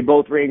they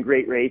both ran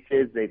great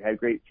races. They've had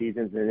great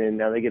seasons, and then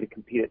now they get to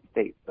compete at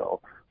state.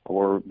 So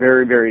we're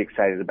very, very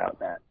excited about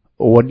that.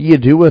 What do you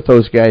do with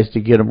those guys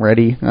to get them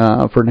ready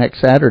for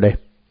next Saturday?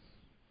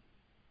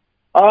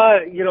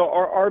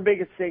 Our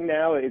biggest thing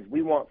now is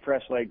we want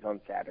fresh legs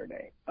on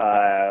Saturday.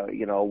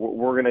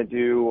 We're going to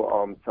do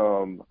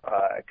some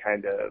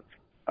kind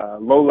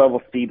of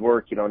low-level speed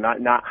work,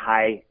 not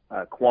high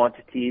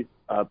quantities,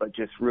 but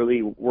just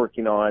really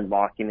working on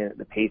locking in at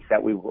the pace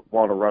that we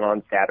want to run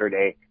on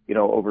Saturday,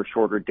 over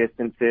shorter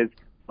distances,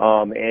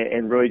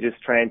 and really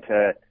just trying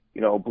to,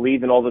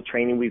 believe in all the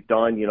training we've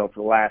done, for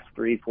the last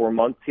 3-4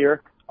 months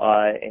here,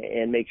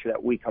 and make sure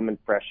that we come in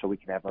fresh so we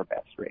can have our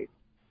best race.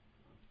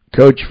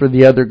 Coach, for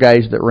the other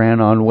guys that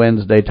ran on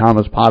Wednesday,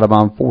 Thomas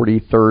Potabom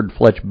 43rd,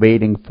 Fletch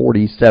Bading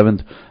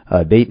 47th,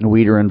 Dayton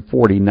Weeder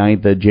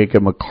 49th,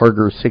 Jacob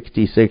McCarter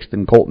 66th,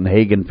 and Colton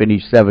Hagan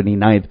finished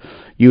 79th.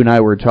 You and I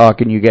were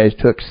talking, you guys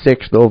took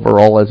 6th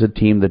overall as a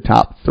team. The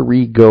top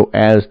 3 go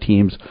as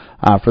teams.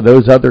 For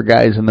those other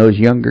guys and those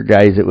younger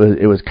guys, it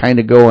was kind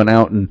of going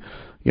out and,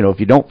 if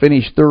you don't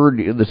finish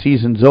 3rd, the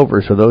season's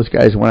over. So those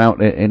guys went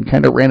out and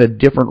kind of ran a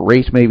different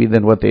race maybe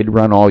than what they'd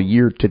run all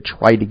year to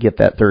try to get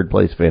that 3rd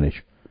place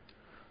finish.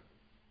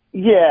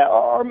 Yeah,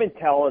 our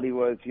mentality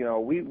was,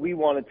 we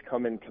wanted to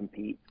come and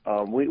compete.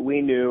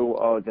 We knew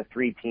the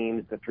 3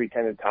 teams, the 3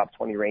 10 of the top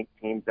 20 ranked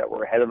teams that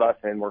were ahead of us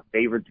and were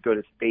favored to go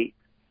to state.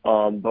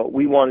 But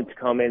we wanted to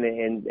come in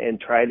and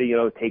try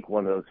to, take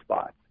one of those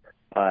spots.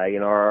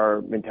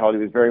 Our mentality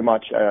was very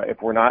much,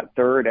 if we're not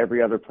 3rd,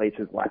 every other place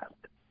is last.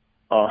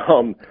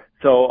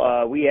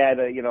 So we had,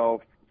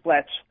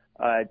 Fletch,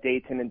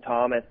 Dayton, and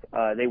Thomas.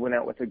 They went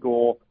out with a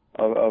goal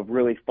of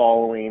really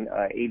following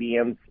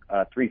ADM's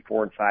 3,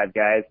 4, and 5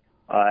 guys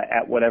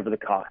at whatever the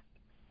cost.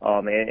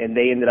 And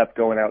they ended up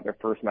going out their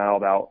first mile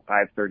about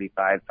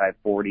 5:35,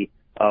 5:40,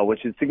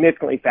 which is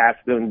significantly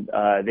faster than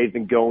they've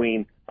been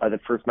going the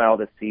first mile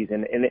this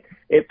season. And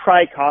it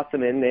probably cost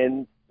them in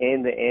the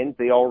end.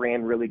 They all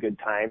ran really good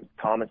times.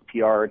 Thomas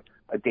PR'd,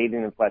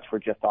 Dayton and Fletch were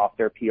just off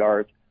their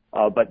PRs,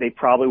 but they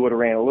probably would have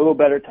ran a little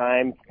better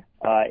times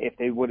if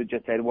they would have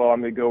just said, well,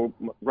 I'm going to go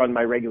run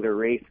my regular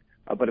race.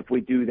 But if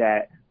we do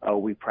that,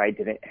 we probably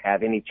didn't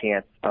have any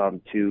chance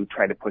to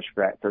try to push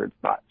for that 3rd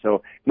spot. So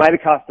it might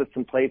have cost us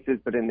some places,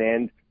 but in the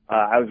end,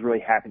 I was really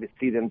happy to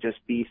see them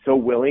just be so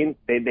willing.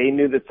 They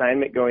knew the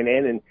assignment going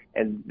in,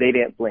 and they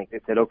didn't blink.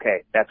 They said,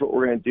 okay, that's what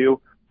we're going to do,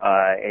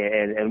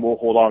 and we'll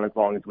hold on as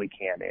long as we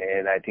can.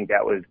 And I think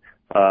that was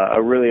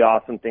a really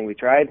awesome thing we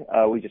tried.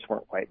 We just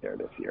weren't quite there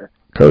this year.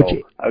 Coach,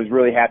 so I was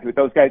really happy with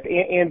those guys,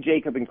 and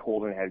Jacob and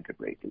Colton had good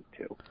races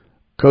too.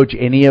 Coach,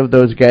 any of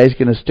those guys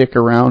going to stick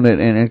around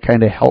and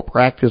kind of help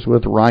practice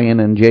with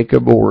Ryan and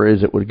Jacob, or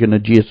is it going to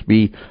just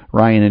be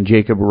Ryan and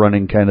Jacob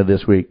running kind of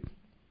this week?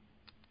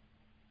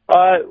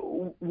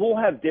 We'll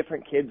have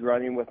different kids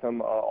running with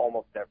them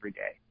almost every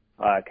day.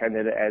 kind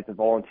of as a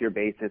volunteer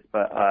basis,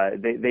 but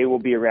they will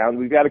be around.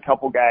 We've got a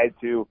couple guys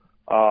who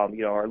are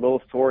a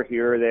little sore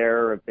here or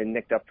there, have been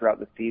nicked up throughout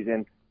the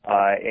season,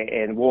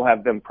 and we'll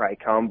have them probably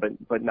come,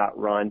 but not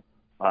run,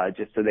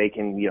 just so they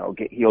can,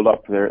 get healed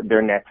up for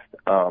their next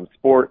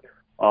sport.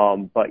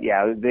 But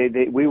yeah,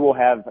 we will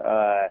have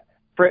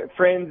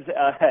friends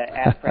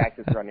at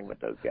practice running with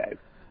those guys.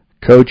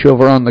 Coach,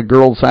 over on the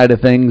girls' side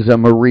of things,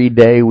 Marie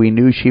Day, we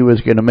knew she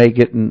was going to make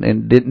it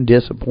and didn't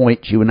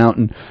disappoint. She went out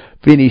and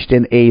finished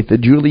in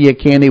 8th. Julia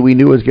Canny, we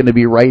knew was going to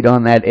be right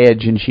on that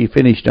edge, and she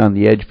finished on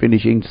the edge,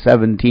 finishing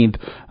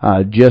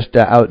 17th, just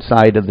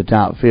outside of the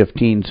top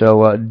 15.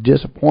 So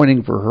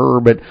disappointing for her,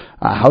 but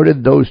how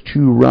did those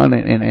two run,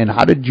 and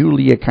how did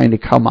Julia kind of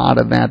come out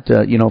of that,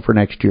 for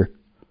next year?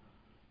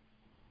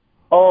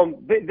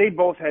 They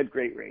both had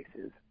great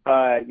races.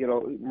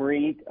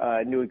 Marie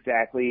knew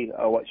exactly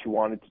what she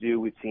wanted to do.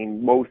 We've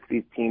seen most of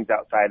these teams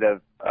outside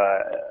of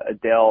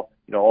Adele,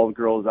 all the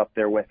girls up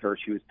there with her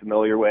she was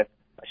familiar with.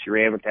 She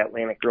ran with the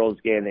Atlantic girls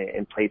again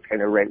and placed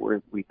kind of right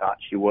where we thought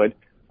she would.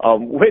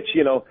 Which,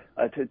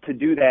 to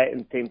do that,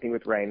 and same thing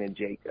with Ryan and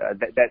Jake,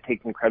 that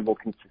takes incredible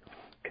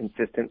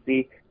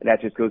consistency, and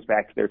that just goes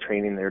back to their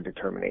training and their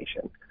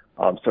determination.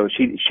 So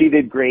she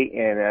did great,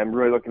 and I'm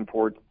really looking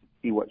forward to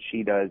see what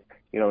she does,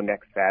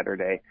 next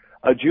Saturday.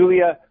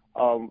 Julia,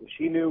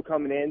 she knew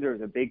coming in there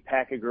was a big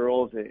pack of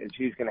girls, and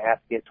she was going to have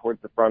to get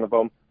towards the front of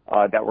them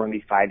that were going to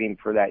be fighting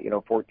for that,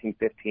 14,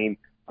 15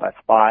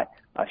 spot.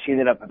 She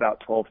ended up about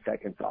 12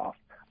 seconds off.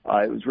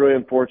 It was really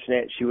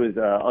unfortunate. She was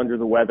under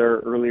the weather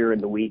earlier in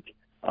the week,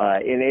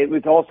 and it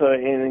was also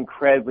an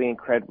incredibly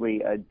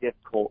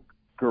difficult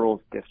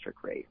girls district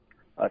race.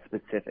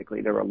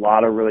 Specifically, there were a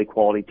lot of really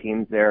quality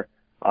teams there.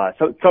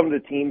 So some of the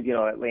teams,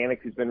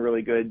 Atlantic, who's been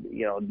really good,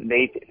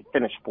 they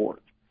finished 4th.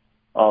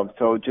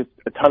 So just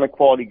a ton of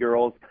quality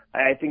girls.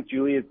 I think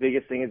Julia's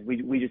biggest thing is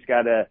we just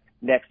got to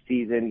next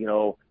season,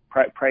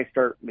 probably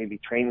start maybe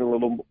training a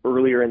little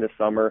earlier in the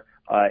summer,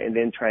 and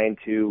then trying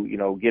to,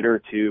 get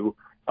her to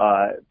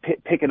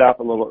pick it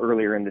up a little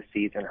earlier in the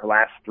season. Her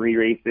last 3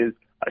 races,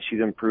 she's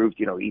improved,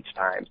 each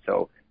time.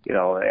 So,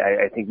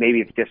 I think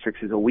maybe if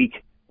districts is a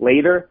week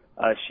later,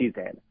 she's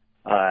in.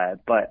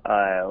 But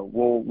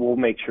we'll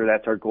make sure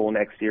that's our goal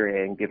next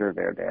year and get her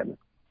there then.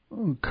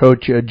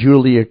 Coach,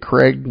 Julia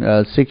Craig,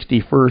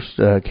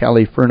 61st,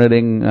 Callie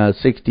Fernanding,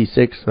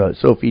 66th,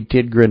 Sophie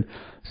Tidgren,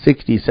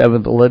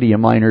 67th, Lydia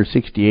Miner,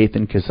 68th,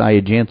 and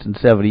Keziah Jansen,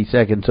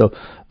 72nd. So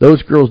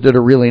those girls did a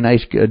really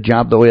nice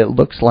job, the way it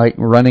looks like,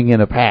 running in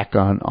a pack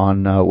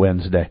on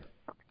Wednesday.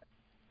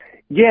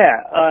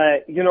 Yeah,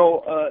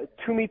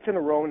 2 meets in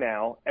a row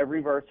now.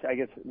 Every verse, I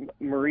guess,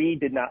 Marie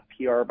did not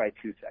PR by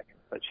 2 seconds,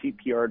 but she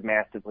PR'd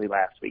massively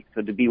last week.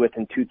 So to be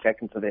within 2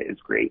 seconds of it is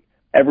great.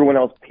 Everyone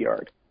else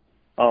PR'd.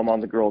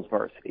 On the girls'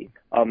 varsity.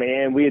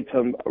 And we had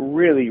some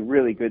really,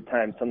 really good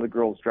times. Some of the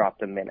girls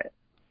dropped a minute.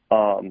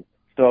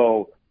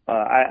 So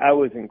I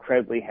was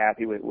incredibly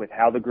happy with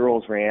how the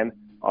girls ran.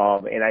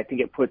 And I think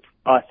it puts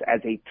us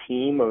as a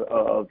team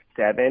of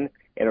 7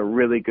 in a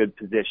really good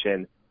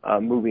position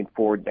moving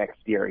forward next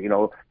year,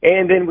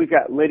 And then we've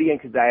got Lydia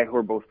and Keziah, who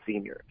are both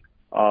seniors.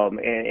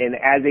 And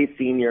as a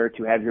senior,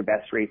 to have your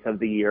best race of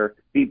the year,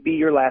 be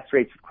your last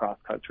race of cross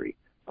country.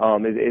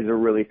 Is a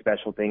really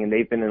special thing, and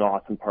they've been an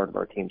awesome part of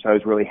our team, so I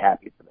was really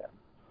happy for them.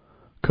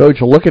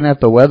 Coach, looking at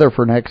the weather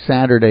for next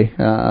Saturday,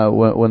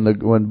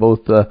 when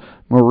both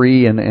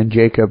Marie and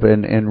Jacob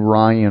and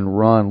Ryan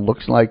run,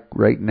 looks like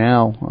right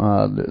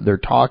now they're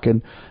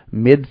talking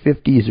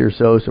mid-50s or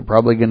so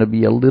probably going to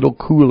be a little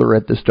cooler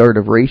at the start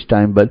of race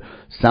time, but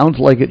sounds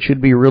like it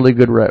should be really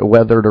good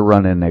weather to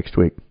run in next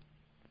week.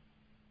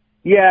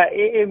 Yeah,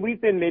 and we've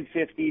been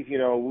mid-50s.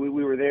 We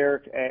were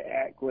there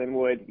at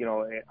Glenwood,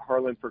 at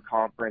Harlan for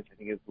conference. I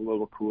think it's a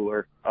little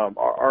cooler.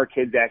 Our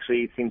kids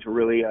actually seem to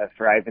really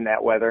thrive in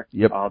that weather.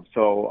 Yep.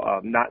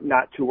 So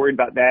not too worried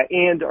about that.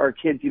 And our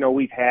kids,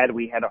 we had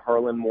a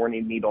Harlan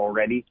morning meet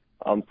already.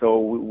 So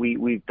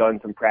we've done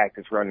some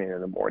practice running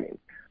in the morning.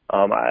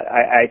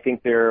 I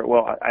think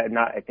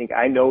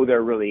I know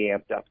they're really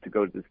amped up to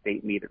go to the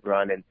state meet and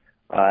run, and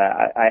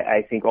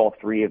I think all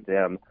 3 of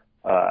them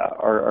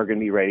are going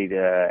to be ready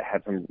to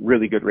have some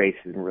really good races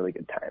and really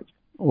good times.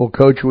 Well,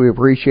 Coach, we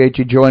appreciate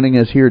you joining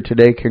us here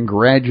today.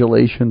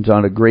 Congratulations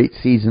on a great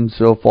season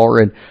so far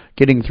and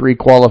getting 3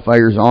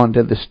 qualifiers on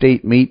to the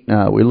state meet.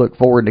 We look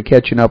forward to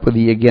catching up with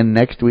you again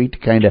next week to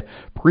kind of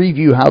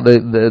preview how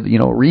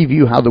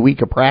review how the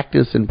week of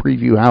practice and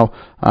preview how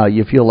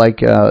you feel like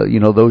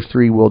those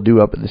 3 will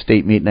do up at the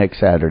state meet next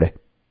Saturday.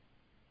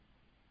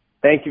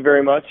 Thank you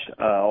very much.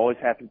 Always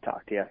happy to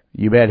talk to you.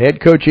 You bet. Head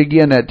coach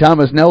again,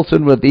 Thomas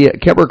Nelson with the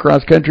Kemper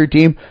Cross Country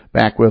team.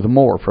 Back with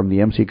more from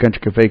the MC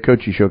Country Cafe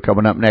Coaches Show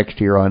coming up next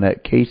here on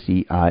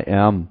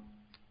KCIM.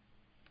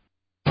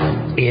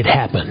 It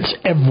happens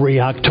every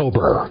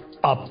October.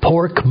 A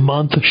Pork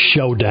Month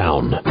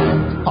Showdown.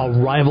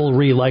 A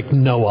rivalry like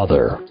no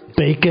other.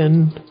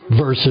 Bacon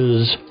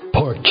versus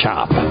pork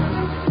chop.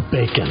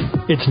 Bacon.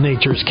 It's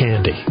nature's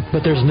candy,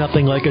 but there's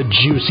nothing like a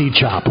juicy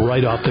chop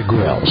right off the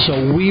grill.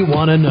 So we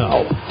want to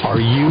know, are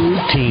you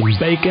Team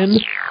Bacon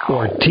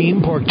or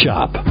Team Pork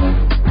Chop?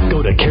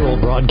 Go to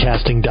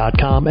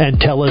carrollbroadcasting.com and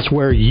tell us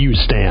where you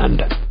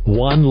stand.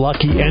 One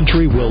lucky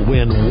entry will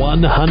win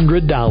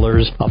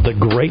 $100 of the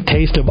great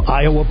taste of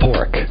Iowa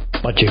pork.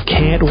 But you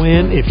can't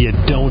win if you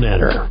don't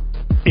enter.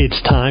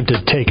 It's time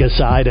to take a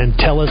side and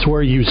tell us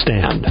where you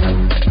stand.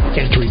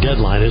 Entry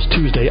deadline is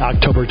Tuesday,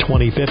 October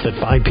 25th at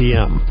 5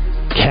 p.m.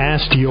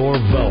 Cast your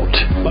vote.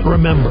 But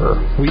remember,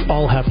 we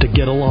all have to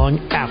get along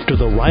after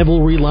the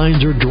rivalry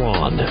lines are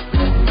drawn.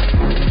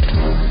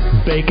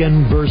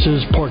 Bacon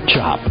versus Pork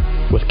Chop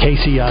with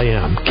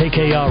KCIM,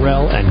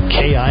 KKRL, and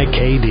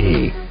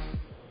KIKD.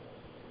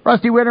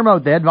 Rusty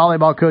Wintermote, the head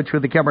volleyball coach for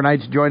the Kemper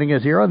Knights, joining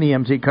us here on the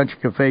MC Country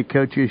Cafe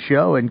Coaches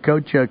Show. And,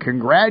 Coach,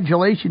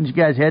 congratulations. You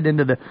guys head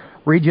into the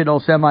regional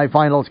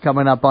semifinals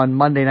coming up on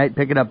Monday night,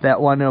 picking up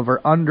that one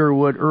over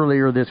Underwood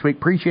earlier this week.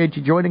 Appreciate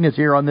you joining us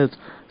here on this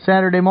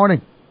Saturday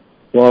morning.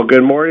 Well,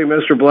 good morning,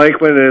 Mr.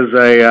 Blakeman. It is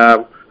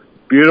a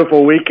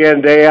beautiful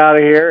weekend day out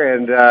of here.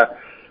 And,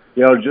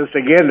 just,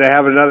 again, to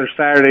have another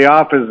Saturday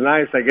off is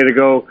nice. I get to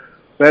go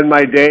spend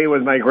my day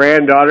with my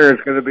granddaughter.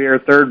 It's going to be her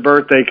third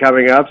birthday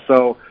coming up,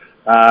 so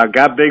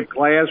got big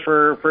plans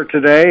for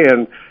today,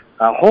 and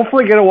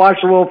hopefully get to watch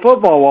a little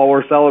football while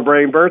we're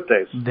celebrating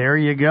birthdays. There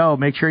you go.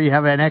 Make sure you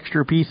have an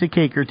extra piece of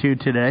cake or two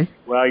today.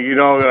 Well,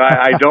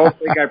 I don't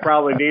think I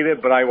probably need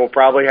it, but I will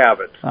probably have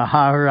it.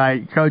 All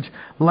right, Coach.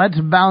 Let's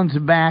bounce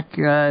back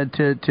to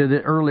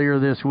the earlier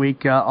this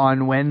week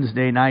on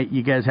Wednesday night.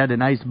 You guys had a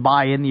nice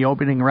bye in the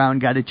opening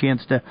round, got a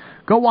chance to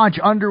go watch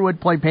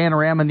Underwood play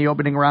Panorama in the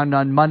opening round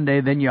on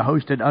Monday. Then you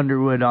hosted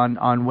Underwood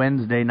on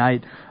Wednesday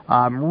night.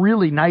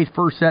 Really nice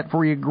first set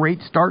for you.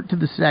 Great start to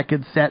the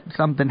second set.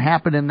 Something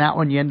happened in that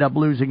one. You end up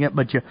losing it,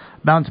 but you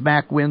bounce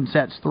back, win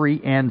sets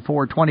 3 and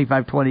 4,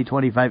 25-20,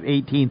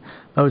 25-18.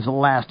 Those are the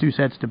last two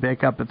sets to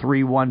pick up a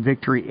 3-1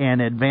 victory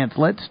and advance.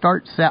 Let's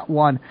start set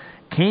one.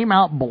 Came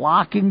out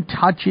blocking,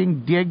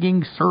 touching,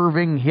 digging,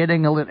 serving,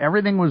 hitting.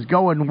 Everything was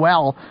going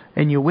well,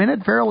 and you win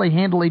it fairly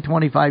handily,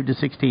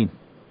 25-16.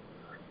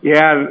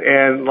 Yeah,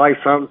 and like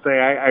some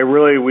say,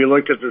 we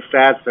looked at the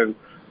stats, and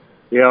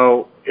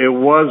it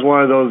was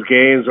one of those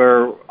games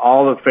where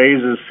all the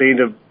phases seemed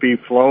to be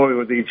flowing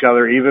with each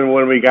other. Even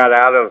when we got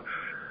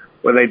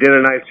when they did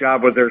a nice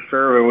job with their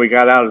serve and we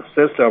got out of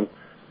the system,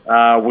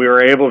 we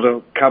were able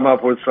to come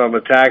up with some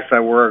attacks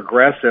that were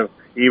aggressive,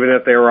 even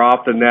if they were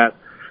off the net.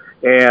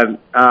 And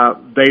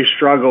they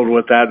struggled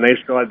with that, and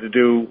they still had to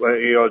do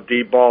a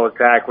deep ball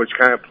attack, which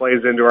kind of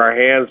plays into our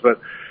hands. But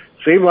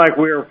it seemed like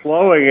we were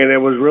flowing, and it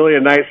was really a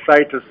nice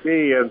sight to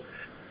see. And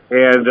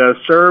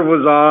serve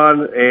was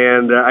on,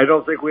 and I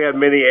don't think we had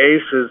many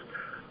aces,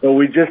 but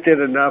we just did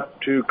enough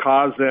to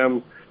cause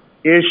them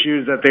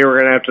issues that they were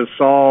going to have to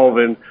solve.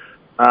 And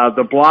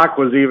the block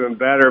was even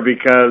better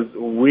because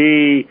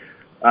we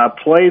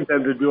played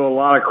them to do a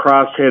lot of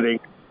cross-hitting.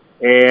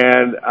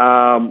 And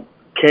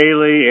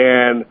Kaylee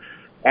and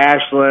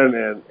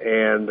Ashlyn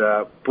and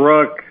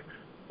Brooke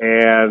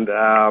and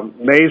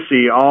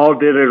Macy all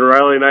did a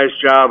really nice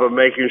job of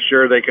making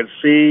sure they could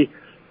see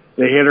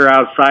the hitter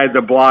outside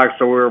the block,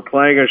 so we were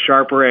playing a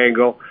sharper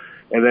angle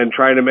and then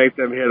trying to make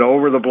them hit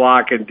over the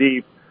block and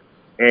deep.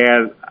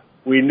 And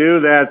we knew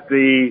that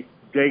the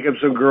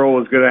Jacobson girl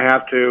was going to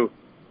have to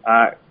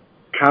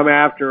come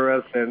after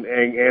us, and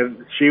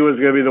she was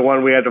going to be the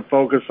one we had to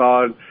focus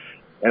on.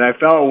 And I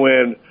felt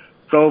when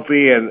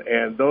Sophie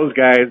and those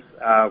guys,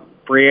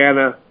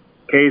 Brianna,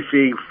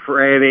 Casey,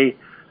 Franny,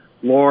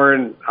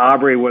 Lauren,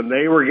 Aubrey, when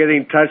they were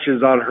getting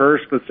touches on her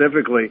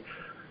specifically,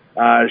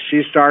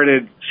 she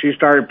started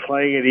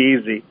playing it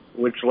easy,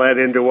 which led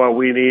into what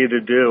we needed to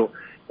do.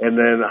 And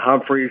then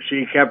Humphrey,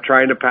 she kept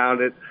trying to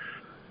pound it.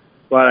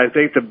 But I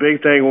think the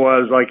big thing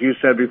was, like you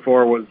said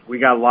before, was we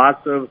got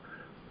lots of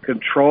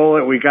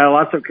control. We got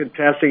lots of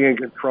contesting and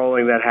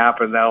controlling that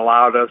happened that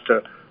allowed us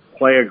to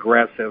play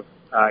aggressive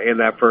in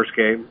that first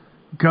game.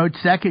 Coach,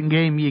 second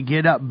game you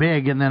get up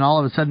big, and then all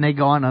of a sudden they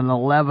go on an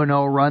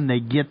 11-0 run. They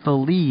get the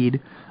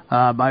lead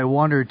by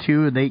 1 or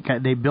 2.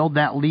 They build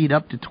that lead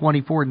up to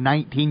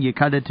 24-19. You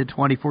cut it to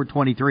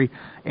 24-23.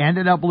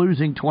 Ended up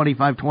losing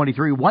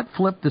 25-23. What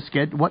flipped the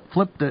schedule? What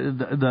flipped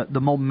the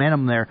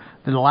momentum there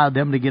that allowed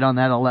them to get on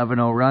that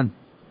 11-0 run?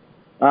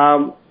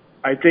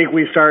 I think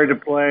we started to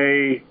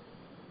play.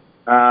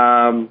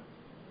 To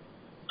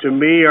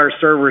me, our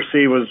serve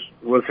receive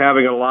was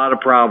having a lot of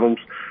problems.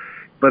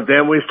 But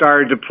then we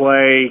started to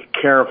play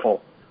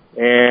careful,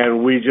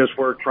 and we just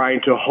were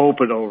trying to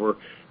hope it over.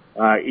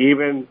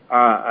 Even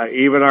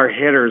our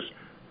hitters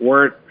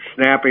weren't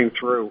snapping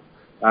through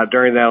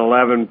during that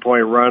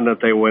 11-point run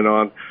that they went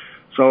on.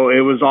 So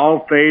it was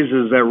all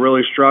phases that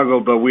really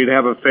struggled, but we'd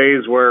have a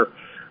phase where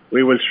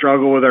we would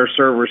struggle with our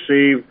serve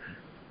receive,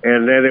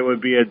 and then it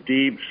would be a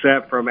deep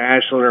set from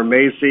Ashlyn or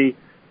Macy,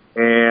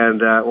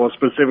 and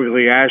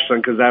specifically Ashlyn,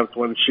 because that's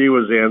when she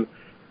was in.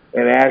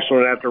 And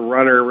Ashlyn would have to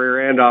run her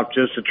rear end off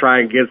just to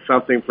try and get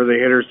something for the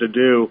hitters to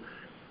do.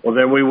 Well,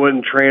 then we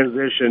wouldn't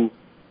transition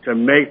to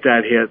make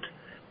that hit.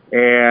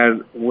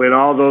 And when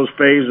all those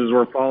phases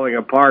were falling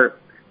apart,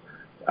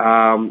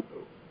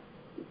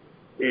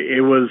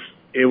 it was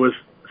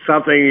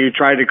something you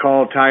tried to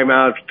call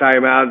timeout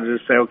and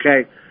just say,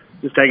 okay,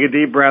 just take a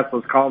deep breath.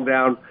 Let's calm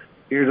down.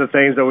 Here's the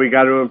things that we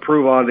got to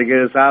improve on to get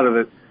us out of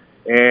it.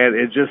 And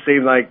it just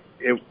seemed like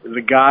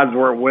the gods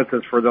weren't with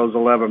us for those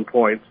 11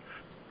 points.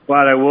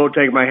 But I will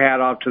take my hat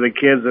off to the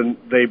kids, and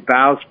they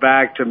bounced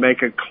back to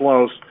make it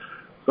close.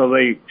 So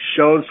they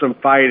showed some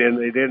fight, and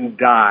they didn't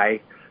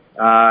die.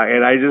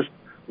 And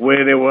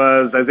when it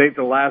was, I think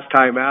the last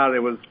time out, it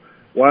was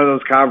one of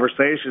those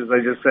conversations. I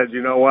just said,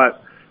 you know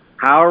what?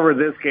 However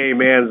this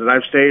game ends, and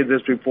I've stated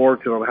this before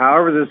to them,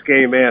 however this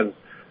game ends,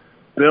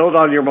 build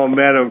on your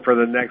momentum for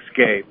the next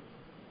game.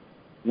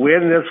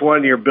 Win this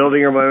one, you're building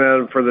your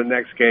momentum for the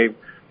next game,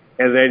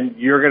 and then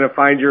you're going to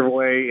find your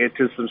way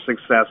into some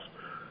success.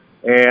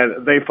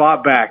 And they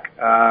fought back.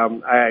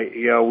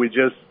 We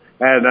just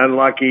had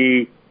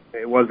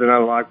it wasn't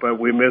unlucky, but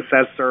we missed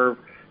that serve,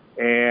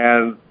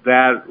 and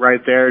that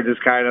right there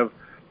just kind of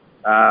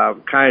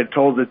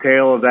told the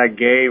tale of that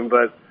game.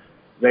 But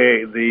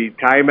the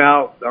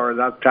timeout, or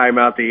not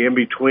timeout, the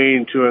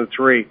in-between 2 and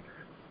 3,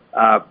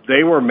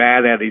 they were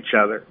mad at each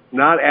other.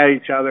 Not at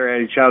each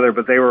other,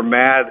 but they were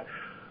mad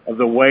of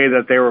the way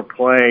that they were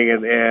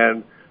playing.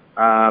 And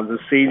the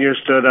seniors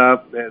stood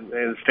up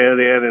and stood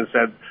in and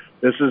said,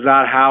 this is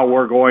not how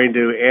we're going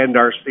to end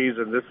our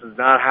season. This is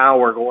not how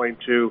we're going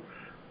to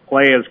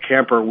play as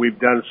Kemper. We've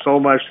done so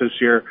much this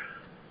year.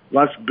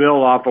 Let's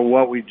build off of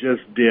what we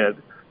just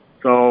did.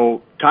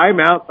 So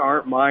timeouts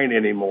aren't mine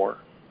anymore.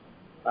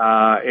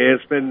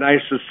 It's been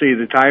nice to see.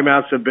 The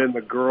timeouts have been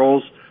the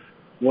girls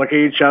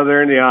looking each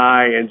other in the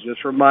eye and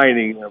just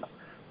reminding them.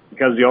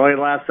 Because the only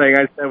last thing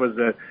I said was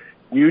that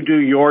you do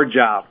your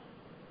job.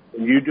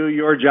 When you do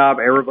your job,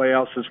 everybody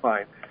else is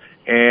fine.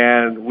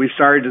 And we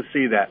started to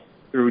see that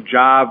through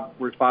job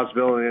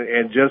responsibility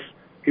and just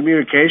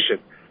communication.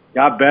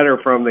 Got better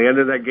from the end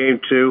of that game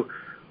 2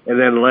 and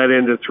then led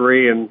into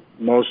 3 and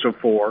most of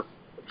 4.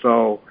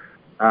 So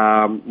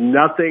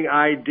nothing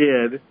I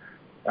did.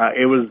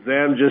 It was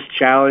them just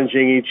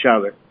challenging each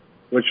other,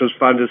 which was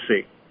fun to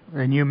see.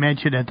 And you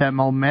mentioned that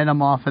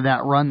momentum off of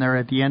that run there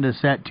at the end of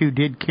set 2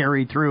 did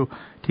carry through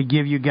to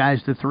give you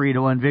guys the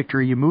 3-1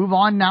 victory. You move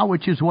on now,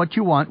 which is what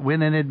you want,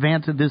 win in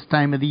advance at this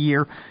time of the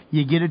year.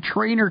 You get a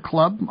trainer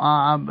club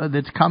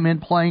that's come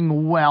in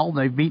playing well.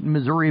 They've beaten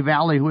Missouri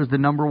Valley, who is the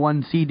number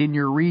 1 seed in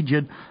your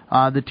region.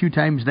 The 2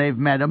 times they've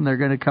met them, they're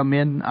going to come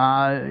in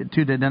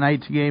to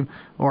tonight's game,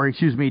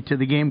 to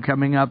the game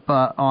coming up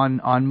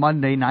on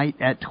Monday night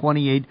at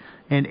 28-8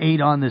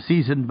 on the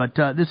season. But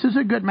this is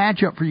a good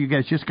matchup for you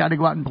guys. Just got to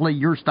go out and play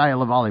your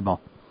style of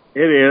volleyball. It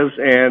is,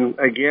 and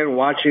again,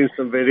 watching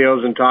some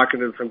videos and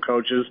talking to some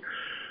coaches,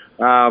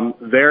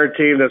 they're a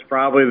team that's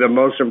probably the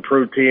most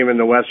improved team in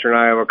the Western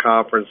Iowa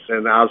Conference,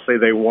 and obviously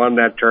they won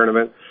that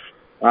tournament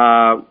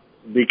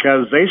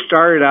because they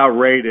started out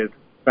rated,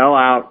 fell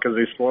out because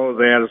they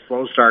had a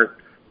slow start,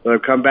 but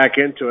they've come back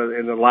into it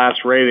in the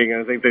last rating,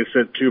 and I think they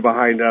sit 2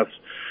 behind us.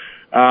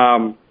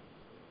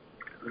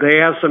 They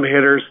have some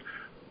hitters.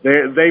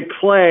 They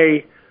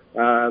play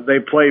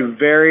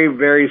very,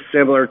 very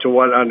similar to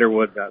what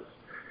Underwood does.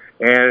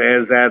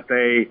 And is that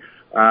they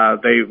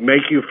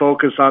make you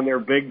focus on their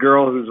big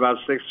girl who's about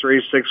 6'3",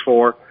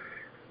 6'4",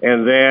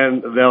 and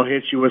then they'll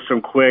hit you with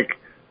some quick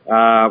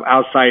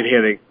outside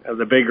hitting.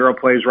 The big girl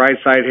plays right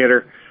side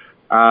hitter.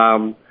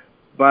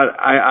 But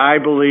I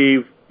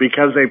believe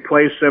because they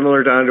play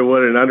similar to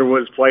Underwood, and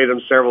Underwood's played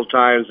them several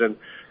times and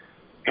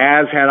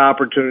has had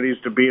opportunities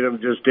to beat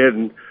them, just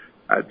didn't,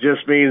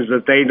 just means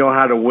that they know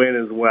how to win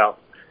as well.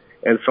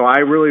 And so I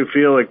really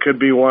feel it could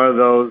be one of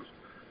those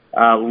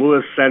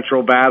Lewis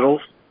Central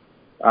battles.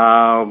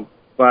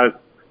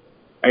 But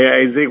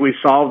I think we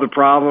solved the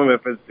problem.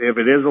 If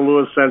it is a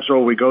Lewis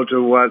Central, we go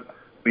to what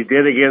we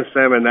did against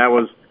them, and that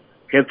was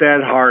hit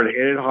it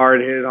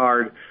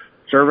hard,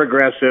 serve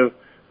aggressive,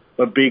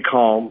 but be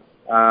calm.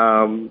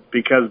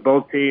 Because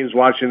both teams,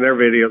 watching their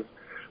videos,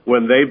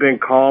 when they've been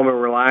calm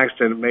and relaxed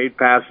and made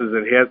passes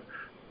and hit,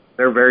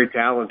 they're very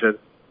talented.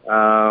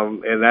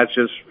 And that's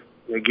just,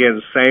 again,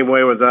 the same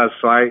way with us.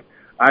 So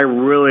I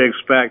really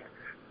expect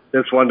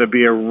this one to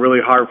be a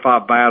really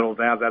hard-fought battle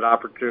to have that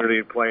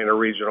opportunity to play in a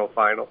regional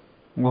final.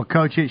 Well,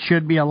 Coach, it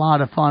should be a lot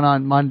of fun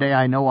on Monday.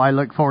 I know I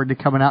look forward to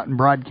coming out and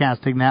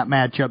broadcasting that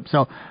matchup.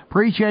 So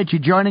appreciate you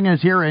joining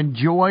us here.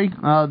 Enjoy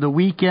the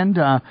weekend.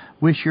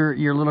 Wish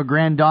your little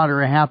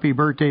granddaughter a happy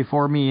birthday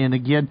for me. And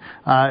again,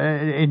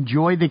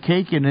 enjoy the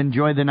cake and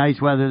enjoy the nice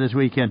weather this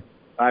weekend.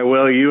 I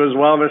will. You as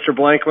well, Mr.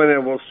 Blankman,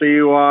 and we'll see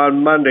you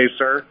on Monday,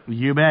 sir.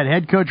 You bet.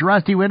 Head coach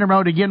Rusty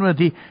Wintermote again with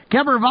the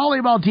Kemper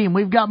volleyball team.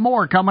 We've got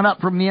more coming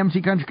up from the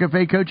MC Country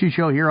Cafe Coaches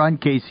Show here on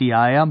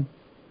KCIM.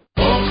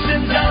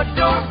 Olson's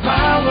Outdoor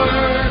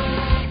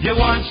Power, your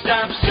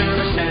one-stop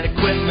service and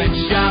equipment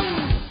shop.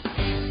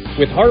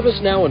 With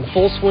harvest now in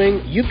full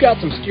swing, you've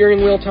got some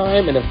steering wheel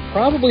time and have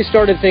probably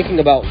started thinking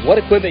about what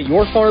equipment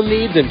your farm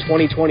needs in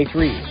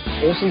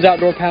 2023. Olson's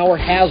Outdoor Power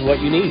has what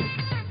you need.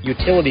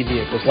 Utility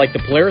vehicles like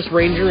the Polaris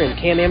Ranger and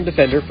Can-Am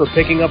Defender for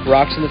picking up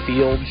rocks in the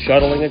field,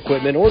 shuttling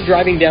equipment, or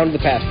driving down to the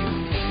pasture.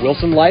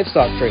 Wilson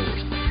Livestock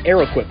Trailers,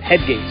 Aeroquip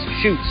headgates,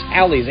 chutes,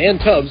 alleys,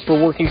 and tubs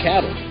for working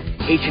cattle.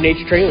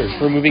 H&H Trailers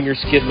for moving your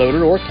skid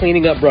loader or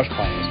cleaning up brush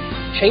piles.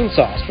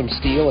 Chainsaws from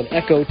Steel and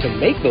Echo to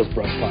make those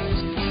brush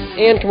piles.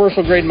 And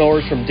commercial-grade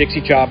mowers from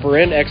Dixie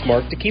Chopper and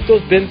Exmark to keep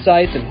those bin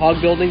sites and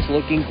hog buildings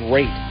looking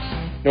great.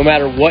 No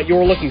matter what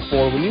you're looking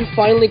for, when you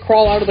finally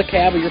crawl out of the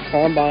cab of your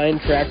combine,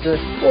 tractor,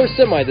 or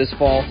semi this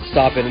fall,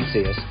 stop in and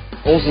see us.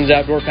 Olson's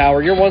Outdoor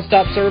Power, your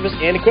one-stop service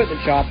and equipment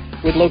shop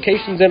with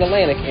locations in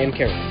Atlantic and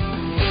Carroll.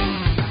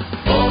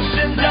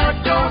 Olson's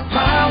Outdoor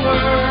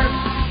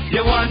Power,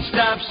 your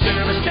one-stop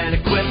service and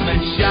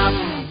equipment shop.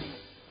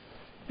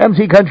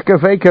 MC Country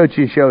Cafe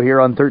Coaches Show here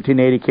on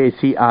 1380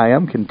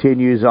 KCIM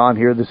continues on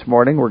here this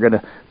morning. We're going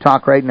to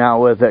talk right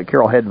now with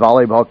Carroll head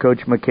volleyball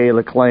coach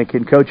Michaela Klenk.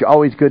 And, Coach,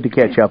 always good to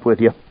catch up with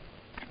you.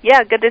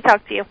 Yeah, good to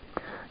talk to you.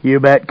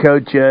 You bet,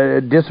 Coach.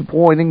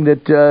 Disappointing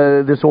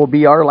that this will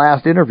be our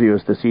last interview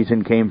as the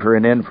season came to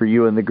an end for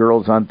you and the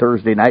girls on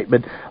Thursday night.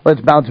 But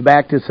let's bounce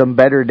back to some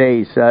better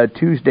days.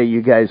 Tuesday,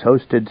 you guys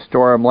hosted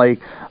Storm Lake,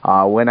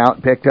 went out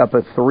and picked up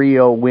a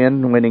 3-0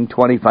 win, winning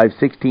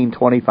 25-16,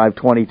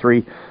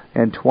 25-23.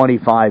 And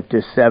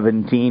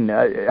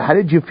 25-17. How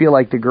did you feel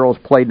like the girls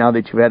played now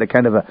that you've had a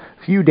kind of a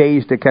few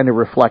days to kind of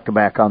reflect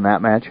back on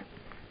that match?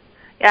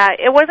 Yeah,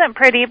 it wasn't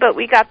pretty, but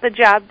we got the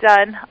job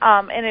done,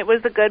 and it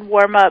was a good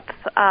warm-up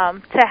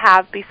to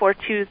have before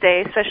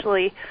Tuesday,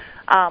 especially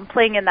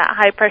playing in that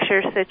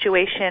high-pressure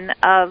situation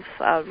of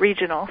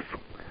regionals.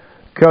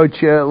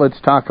 Coach, let's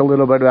talk a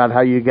little bit about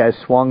how you guys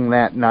swung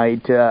that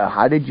night.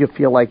 How did you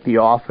feel like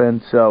the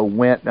offense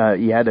went?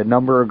 You had a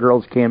number of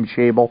girls, Cam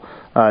Schabel,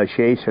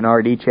 Shea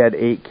Senard, each had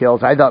 8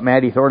 kills. I thought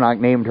Maddie Thornock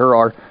named her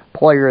our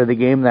player of the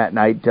game that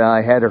night.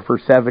 I had her for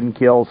 7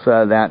 kills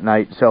that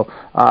night. So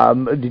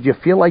did you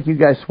feel like you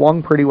guys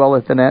swung pretty well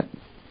at the net?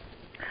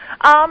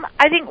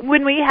 I think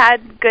when we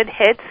had good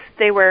hits,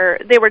 they were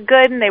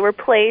good and they were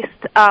placed.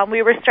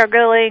 We were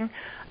struggling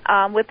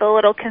with a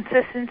little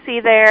consistency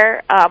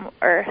there,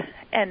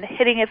 and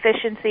hitting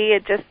efficiency,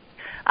 it just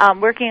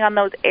working on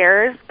those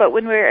errors. But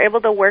when we were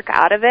able to work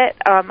out of it,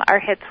 our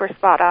hits were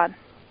spot on.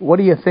 What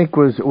do you think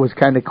was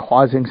kind of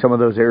causing some of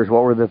those errors?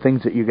 What were the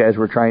things that you guys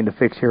were trying to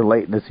fix here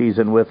late in the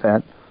season with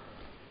that?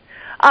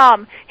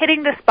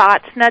 Hitting the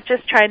spots, not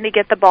just trying to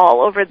get the ball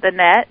over the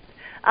net,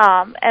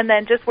 and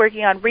then just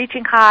working on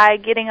reaching high,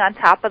 getting on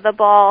top of the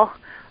ball,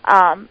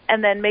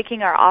 and then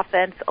making our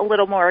offense a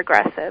little more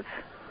aggressive.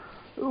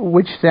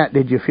 Which set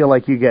did you feel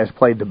like you guys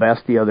played the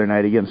best the other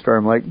night against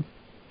Storm Lake?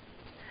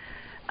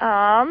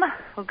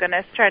 Oh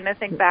goodness, trying to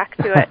think back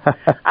to it.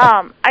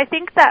 I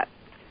think that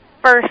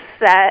first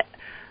set,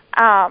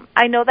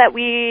 I know that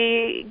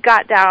we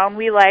got down,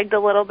 we lagged a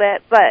little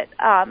bit, but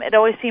it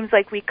always seems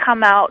like we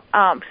come out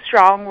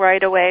strong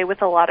right away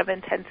with a lot of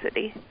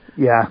intensity.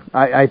 Yeah,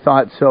 I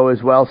thought so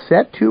as well.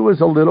 Set 2 was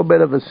a little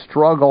bit of a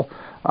struggle.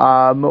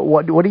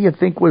 What do you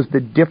think was the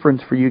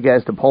difference for you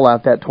guys to pull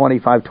out that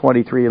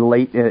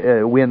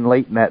 25-23 win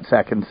late in that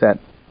second set?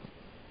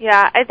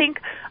 Yeah, I think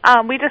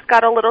we just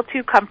got a little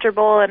too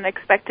comfortable and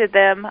expected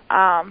them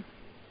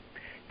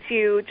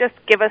to just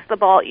give us the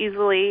ball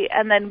easily,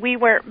 and then we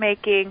weren't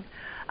making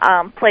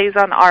plays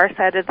on our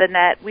side of the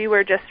net. We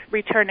were just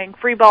returning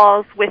free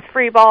balls with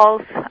free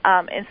balls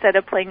instead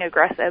of playing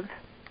aggressive.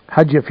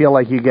 How'd you feel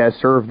like you guys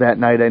served that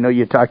night? I know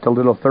you talked a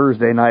little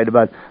Thursday night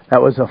about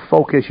that was a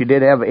focus. You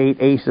did have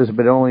 8 aces,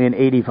 but only an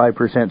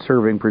 85%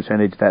 serving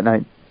percentage that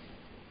night.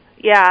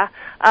 Yeah,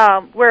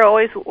 we're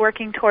always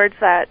working towards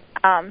that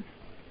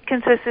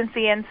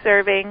consistency in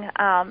serving,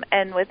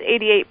 and with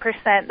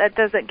 88%, that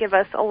doesn't give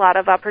us a lot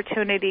of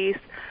opportunities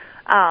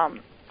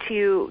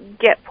to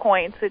get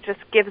points. It just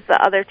gives the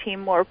other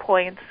team more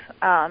points.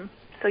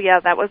 So,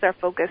 yeah, that was our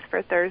focus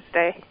for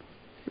Thursday.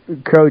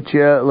 Coach,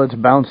 let's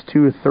bounce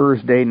to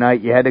Thursday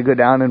night. You had to go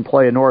down and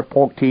play a North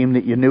Polk team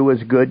that you knew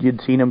was good.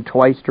 You'd seen them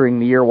twice during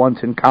the year, once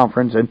in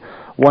conference and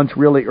once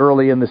really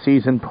early in the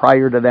season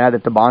prior to that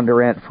at the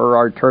Bondurant for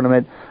our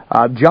tournament.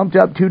 Jumped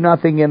up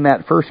 2-0 in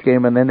that first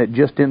game, and then it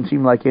just didn't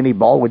seem like any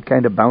ball would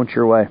kind of bounce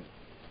your way.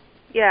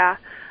 Yeah,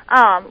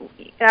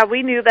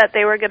 we knew that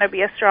they were going to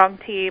be a strong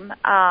team.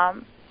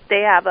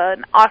 They have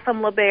an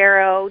awesome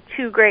libero,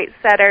 2 great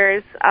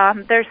setters.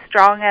 They're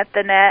strong at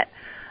the net.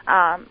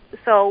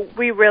 So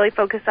we really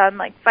focus on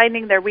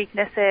finding their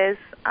weaknesses.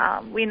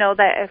 We know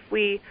that if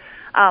we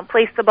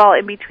place the ball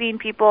in between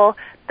people,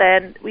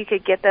 then we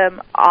could get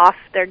them off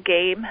their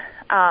game.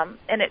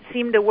 And it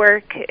seemed to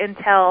work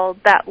until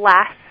that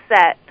last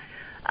set.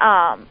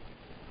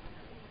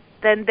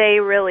 Then they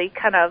really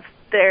kind of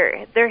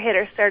their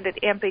hitters started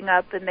amping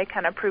up, and they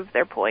kind of proved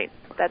their point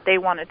that they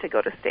wanted to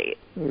go to state.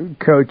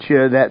 Coach,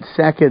 that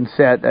second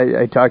set,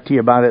 I talked to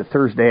you about it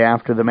Thursday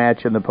after the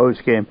match in the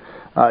postgame.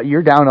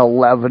 You're down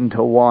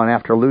 11-1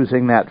 after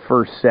losing that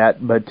first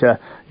set, but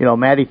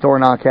Maddie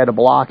Thornock had a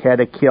block, had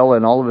a kill,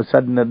 and all of a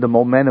sudden the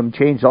momentum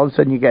changed. All of a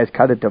sudden you guys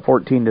cut it to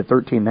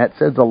 14-13. That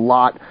says a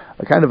lot,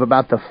 kind of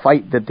about the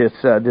fight that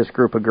this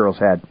group of girls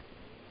had.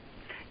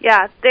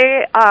 Yeah,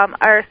 they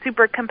are a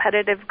super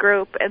competitive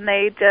group, and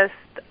they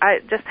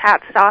just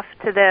hats off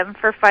to them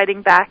for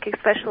fighting back,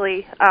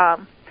 especially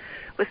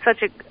with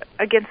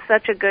against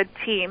such a good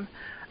team.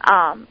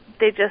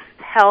 They just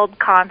held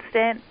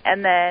constant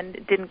and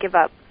then didn't give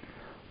up.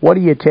 What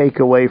do you take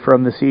away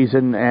from the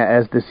season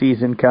as the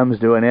season comes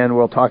to an end?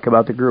 We'll talk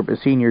about the group of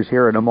seniors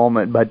here in a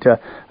moment, but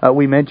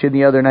we mentioned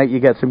the other night you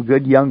got some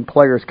good young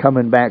players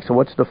coming back, so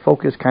what's the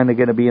focus kind of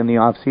going to be in the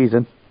off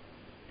season?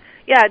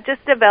 Yeah,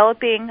 just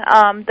developing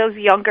those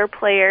younger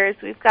players.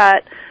 We've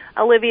got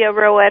Olivia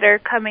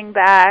Roetter coming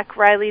back,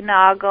 Riley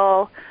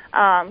Noggle,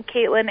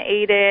 Caitlin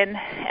Aiden,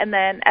 and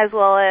then as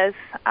well as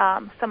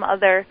some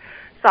other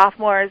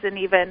sophomores and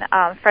even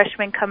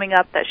freshmen coming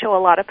up that show a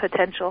lot of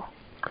potential.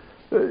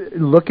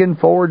 Looking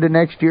forward to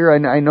next year,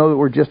 I know that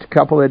we're just a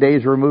couple of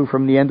days removed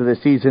from the end of the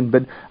season,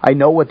 but I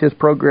know what this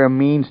program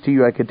means to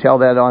you. I could tell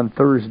that on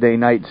Thursday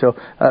night. So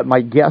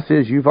my guess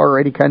is you've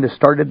already kind of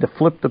started to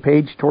flip the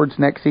page towards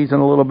next season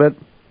a little bit?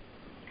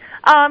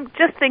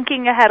 Just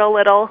thinking ahead a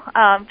little,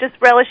 just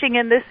relishing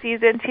in this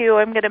season, too.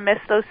 I'm going to miss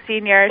those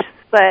seniors,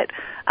 but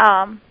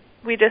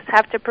we just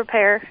have to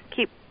prepare,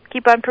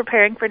 keep on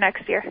preparing for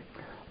next year.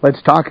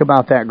 Let's talk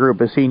about that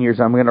group of seniors.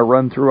 I'm going to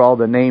run through all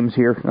the names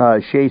here.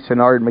 Shea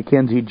Senard,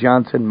 Mackenzie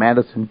Johnson,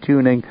 Madison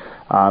Tuning,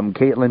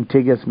 Caitlin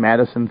Tigas,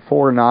 Madison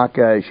Fornock,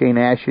 Shane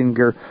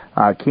Ashinger,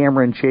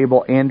 Cameron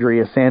Chabel,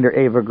 Andrea Sander,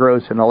 Ava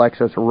Gross, and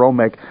Alexis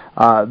Romick,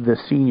 the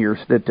seniors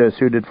that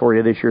suited for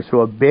you this year. So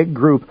a big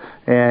group,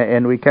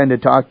 and we kind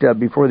of talked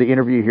before the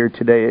interview here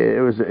today.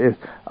 It was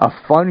a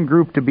fun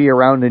group to be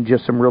around and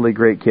just some really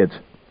great kids.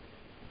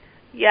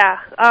 Yeah,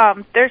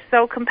 they're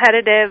so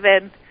competitive,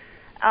 and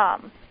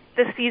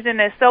this season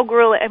is so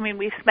grueling. I mean,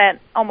 we've spent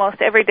almost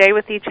every day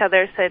with each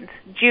other since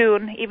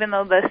June, even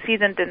though the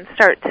season didn't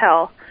start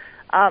till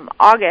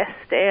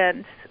August.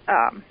 And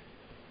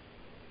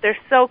they're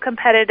so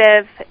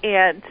competitive,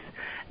 and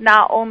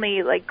not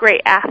only like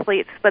great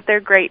athletes, but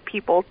they're great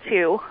people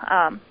too.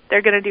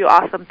 They're going to do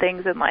awesome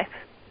things in life.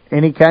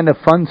 Any kind of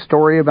fun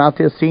story about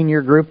this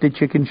senior group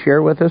that you can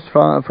share with us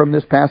from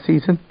this past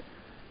season?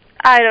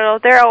 I don't know.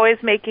 They're always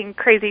making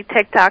crazy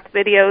TikTok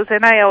videos,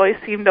 and I always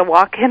seem to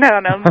walk in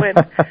on them when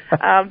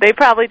they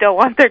probably don't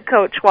want their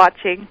coach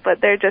watching,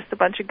 but they're just a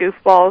bunch of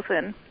goofballs,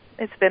 and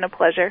it's been a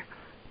pleasure.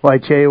 Well, I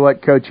tell you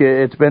what, Coach,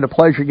 it's been a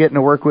pleasure getting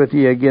to work with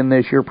you again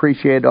this year.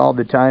 Appreciate it all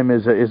the time.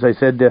 As I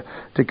said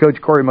to Coach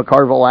Corey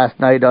McCarville last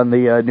night on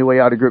the New Way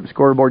Auto Group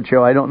Scoreboard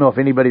Show, I don't know if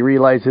anybody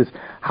realizes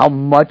how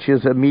much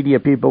as a media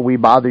people we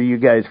bother you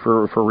guys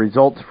for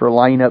results, for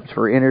lineups,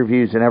 for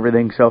interviews and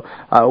everything. So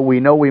we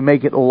know we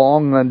make it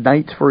long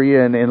nights for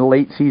you and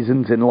late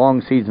seasons and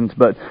long seasons,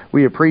 but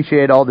we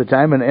appreciate all the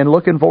time and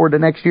looking forward to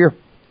next year.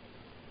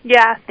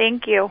 Yeah,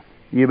 thank you.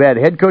 You bet.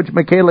 Head coach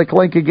Michaela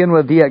Klink again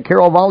with the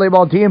Carroll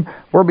volleyball team.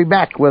 We'll be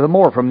back with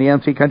more from the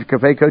MC Country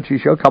Cafe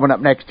Coaches Show coming up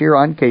next year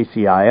on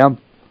KCIM.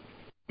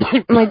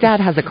 My dad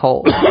has a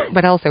cold,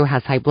 but also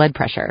has high blood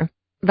pressure.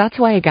 That's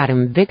why I got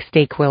him Vicks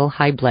DayQuil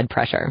High Blood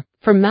Pressure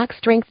for max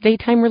strength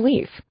daytime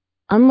relief.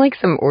 Unlike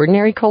some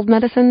ordinary cold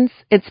medicines,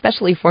 it's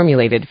specially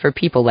formulated for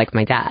people like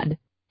my dad.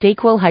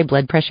 DayQuil High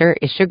Blood Pressure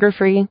is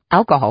sugar-free,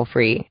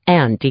 alcohol-free,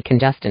 and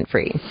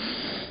decongestant-free.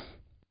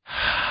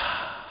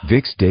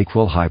 Vicks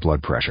DayQuil High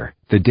Blood Pressure.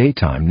 The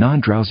daytime,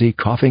 non-drowsy,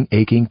 coughing,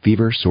 aching,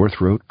 fever, sore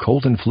throat,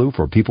 cold and flu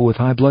for people with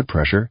high blood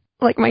pressure.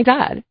 Like my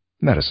dad.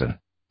 Medicine.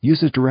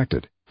 Use as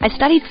directed. I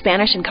studied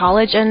Spanish in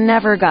college and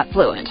never got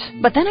fluent.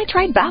 But then I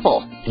tried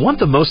Babbel. Want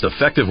the most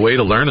effective way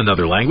to learn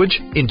another language?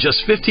 In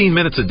just 15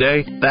 minutes a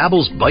day,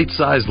 Babbel's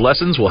bite-sized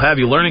lessons will have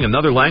you learning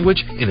another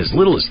language in as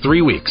little as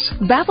 3 weeks.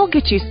 Babbel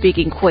gets you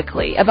speaking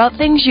quickly about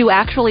things you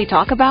actually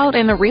talk about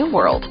in the real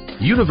world.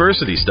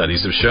 University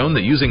studies have shown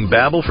that using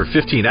Babbel for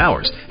 15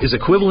 hours is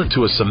equivalent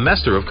to a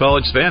semester of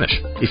college Spanish.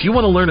 If you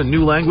want to learn a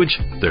new language,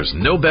 there's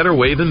no better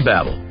way than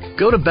Babbel.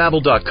 Go to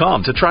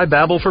Babbel.com to try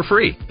Babbel for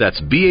free. That's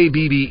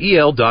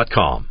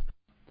Babbel.com.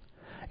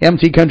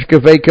 MC Country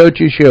Cafe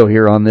Coaches Show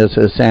here on this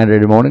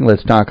Saturday morning.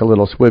 Let's talk a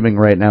little swimming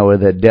right now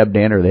with Deb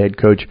Danner, the head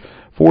coach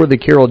for the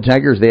Carroll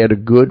Tigers. They had a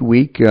good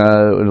week.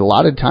 A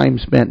lot of time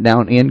spent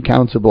down in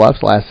Council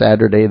Bluffs. Last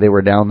Saturday they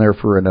were down there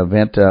for an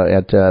event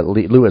at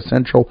Lewis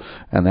Central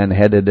and then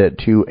headed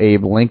to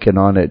Abe Lincoln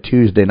on a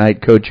Tuesday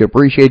night. Coach,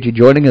 appreciate you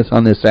joining us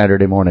on this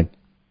Saturday morning.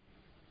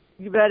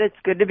 You bet. It's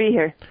good to be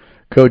here.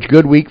 Coach,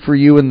 good week for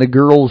you and the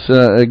girls.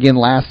 Again,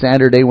 last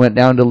Saturday went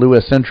down to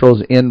Lewis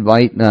Central's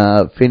invite,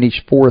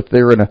 finished fourth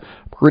there in a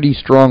pretty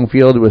strong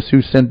field with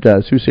Sioux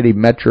City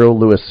Metro,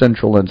 Lewis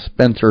Central, and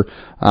Spencer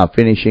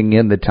finishing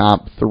in the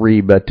top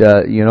three. But,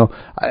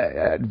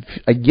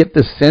 I get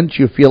the sense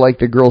you feel like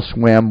the girls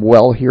swam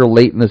well here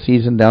late in the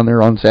season down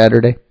there on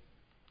Saturday.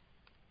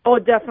 Oh,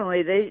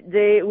 definitely.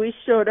 We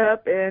showed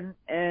up and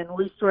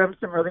we swam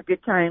some really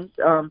good times.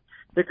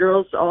 The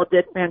girls all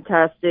did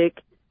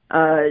fantastic.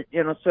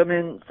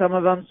 Swimming, some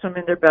of them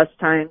swimming their best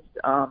times.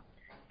 So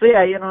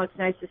yeah, it's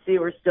nice to see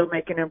we're still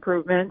making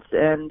improvements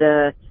and,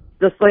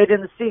 this late in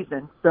the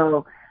season.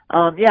 So,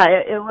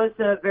 it was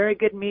a very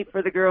good meet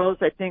for the girls.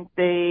 I think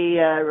they,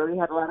 really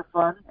had a lot of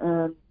fun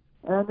and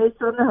they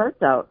swam their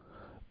hearts out.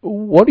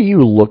 What are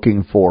you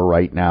looking for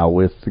right now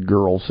with the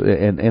girls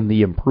and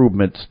the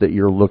improvements that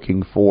you're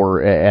looking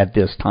for at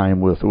this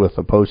time with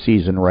the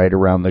postseason right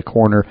around the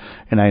corner?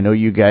 And I know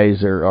you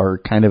guys are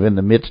kind of in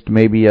the midst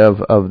maybe of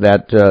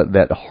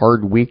that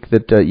hard week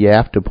that you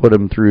have to put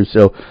them through.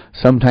 So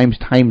sometimes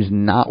times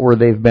not where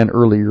they've been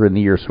earlier in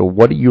the year. So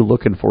what are you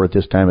looking for at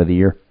this time of the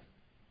year?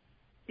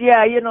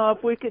 Yeah,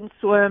 if we can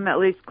swim at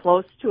least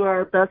close to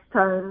our best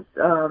times,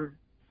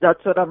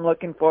 that's what I'm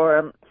looking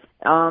for.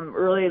 I'm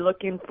really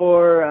looking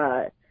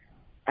for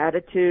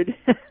attitude,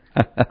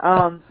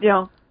 because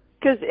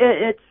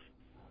it's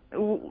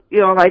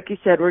like you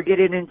said, we're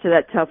getting into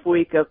that tough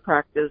week of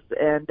practice,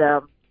 and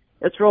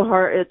it's real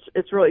hard.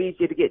 It's real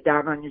easy to get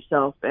down on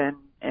yourself, and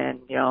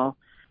so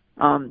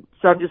I'm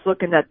just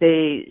looking that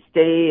they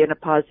stay in a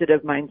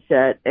positive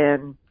mindset,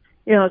 and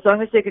as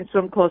long as they can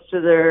swim close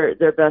to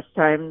their best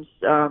times,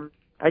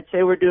 I'd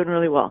say we're doing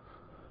really well.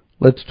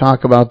 Let's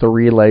talk about the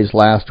relays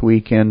last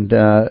weekend.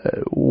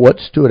 What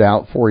stood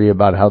out for you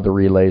about how the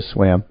relays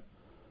swam?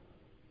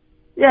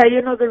 Yeah,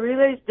 the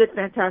relays did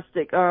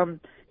fantastic.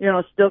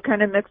 Still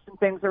kind of mixing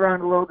things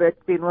around a little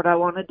bit, seeing what I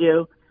want to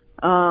do.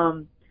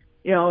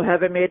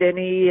 Haven't made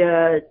any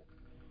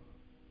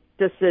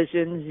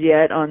decisions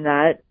yet on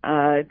that.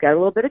 Got a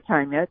little bit of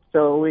time yet,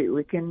 so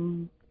we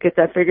can get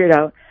that figured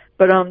out.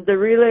 But the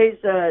relays,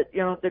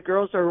 the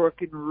girls are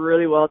working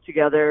really well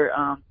together.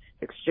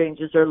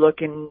 Exchanges are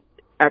looking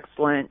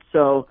excellent.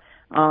 So,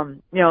 they,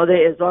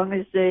 as long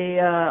as they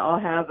all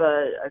have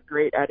a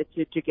great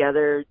attitude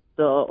together,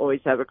 they'll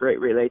always have a great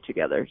relay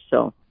together.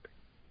 So,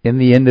 in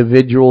the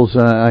individuals,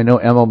 I know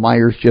Emma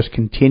Myers just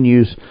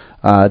continues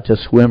to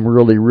swim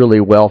really,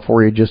 really well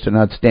for you, just an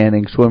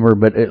outstanding swimmer.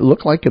 But it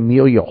looked like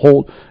Amelia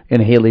Holt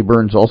and Haley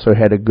Burns also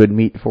had a good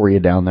meet for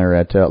you down there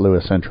at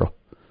Lewis Central.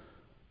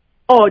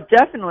 Oh,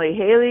 definitely.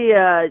 Haley,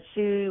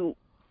 she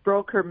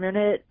broke her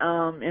minute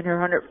in her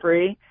 100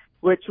 free,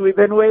 which we've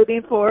been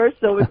waiting for,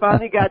 so we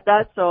finally got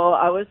that, so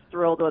I was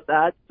thrilled with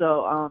that.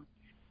 So,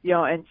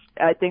 and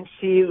I think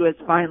she was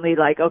finally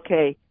like,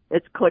 okay,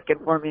 it's clicking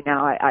for me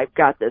now. I've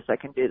got this. I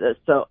can do this.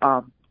 So,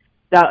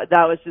 that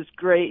was just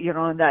great,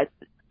 and that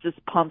just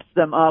pumps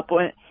them up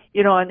when,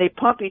 and they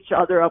pump each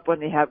other up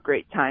when they have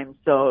great times.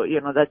 So,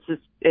 that's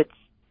just, it's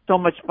so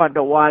much fun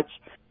to watch,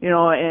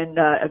 and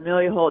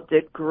Amelia Holt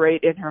did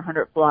great in her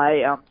 100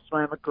 fly,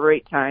 swam a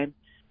great time.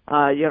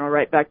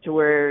 Right back to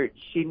where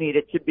she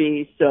needed to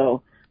be.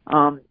 So,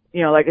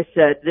 like I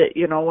said, that,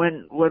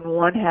 when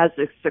one has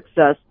a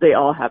success, they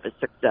all have a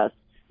success.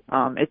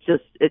 It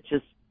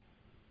just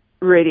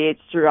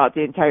radiates throughout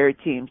the entire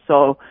team.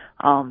 So,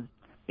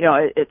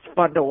 it's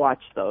fun to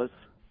watch those.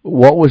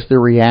 What was the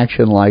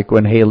reaction like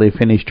when Haley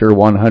finished her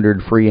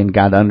 100 free and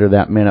got under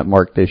that minute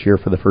mark this year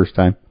for the first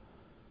time?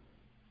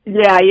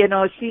 Yeah,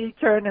 she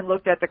turned and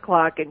looked at the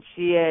clock, and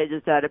she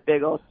just had a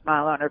big old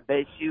smile on her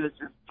face. She was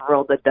just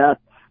thrilled to death.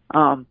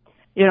 And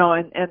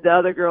the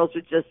other girls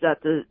are just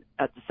at the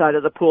side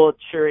of the pool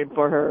cheering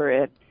for her,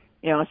 and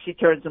she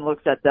turns and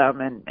looks at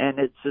them, and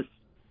it's just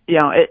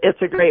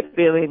it's a great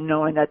feeling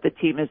knowing that the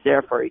team is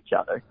there for each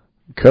other.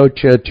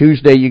 Coach,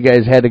 Tuesday you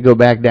guys had to go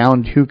back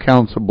down 2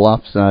 Council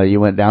Bluffs.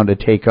 You went down to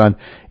take on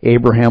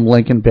Abraham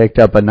Lincoln, picked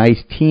up a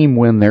nice team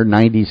win there,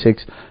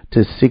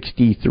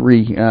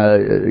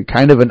 96-63.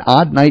 Kind of an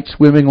odd night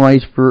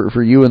swimming-wise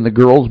for you and the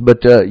girls,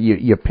 but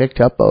you picked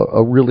up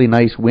a really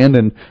nice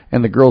win,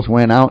 and the girls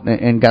went out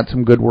and got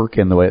some good work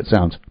in, the way it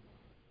sounds.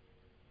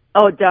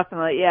 Oh,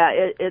 definitely, yeah.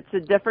 It's a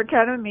different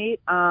kind of meet.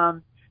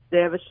 They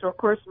have a short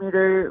course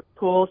meter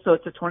pool, so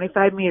it's a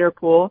 25-meter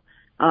pool.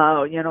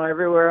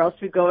 Everywhere else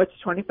we go, it's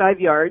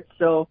 25 yards.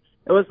 So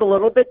it was a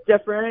little bit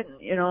different,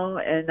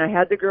 and I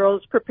had the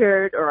girls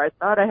prepared, or I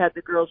thought I had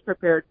the girls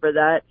prepared for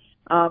that.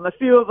 A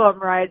few of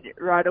them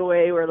right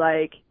away were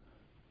like,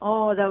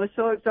 oh, that was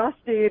so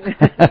exhausting.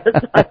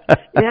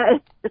 Yeah,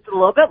 it's a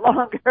little bit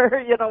longer,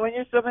 when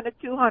you're swimming a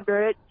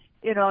 200,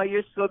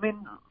 you're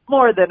swimming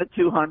more than a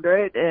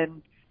 200,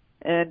 and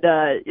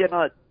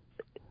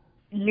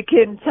you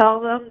can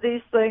tell them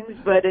these things,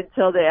 but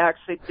until they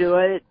actually do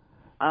it,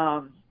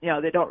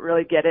 they don't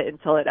really get it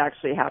until it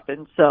actually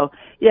happens. So,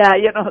 yeah,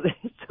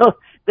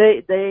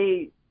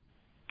 they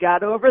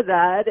got over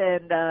that,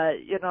 and,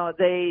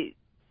 they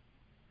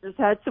just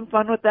had some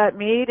fun with that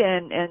meet,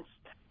 and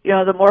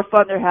the more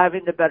fun they're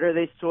having, the better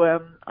they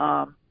swim,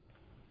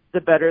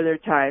 the better their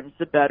times,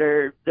 the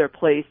better their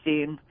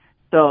placing.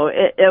 So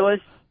it was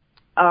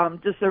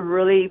just a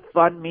really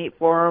fun meet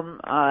for them,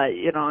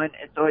 and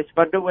it's always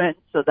fun to win.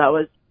 So that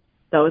was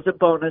a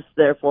bonus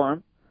there for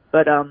them.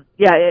 But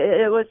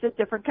it was a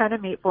different kind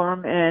of meet for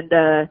them, and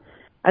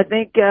I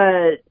think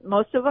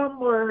most of them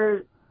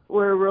were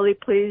really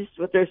pleased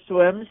with their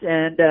swims,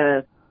 and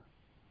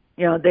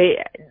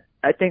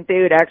I think they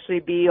would actually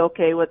be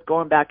okay with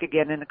going back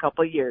again in a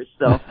couple of years.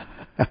 So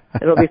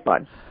it'll be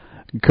fun.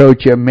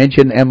 Coach, you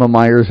mentioned Emma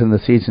Myers and the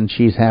season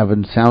she's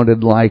having.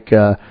 Sounded like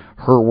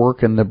her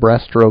work in the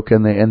breaststroke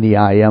and the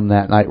IM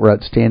that night were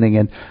outstanding.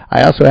 And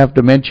I also have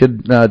to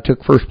mention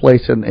took first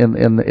place in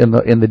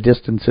the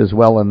distance as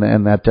well, and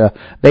that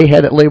they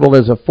had it labeled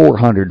as a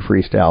 400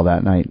 freestyle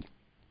that night.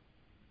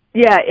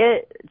 Yeah,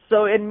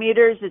 so in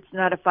meters, it's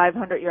not a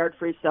 500-yard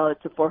freestyle,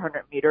 it's a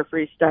 400-meter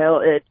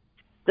freestyle.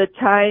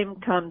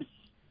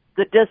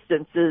 The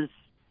distance is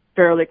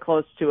fairly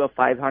close to a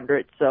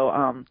 500,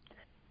 so,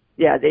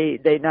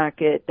 they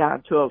knock it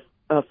down to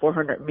a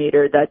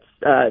 400-meter.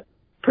 That's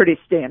pretty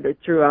standard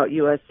throughout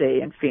USA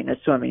and FINA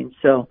swimming,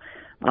 so,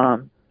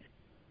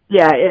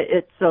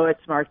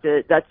 it's marked.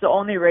 That's the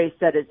only race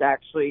that is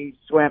actually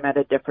swam at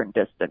a different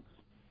distance.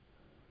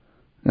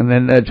 And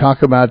then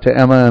talk about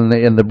Emma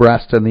in the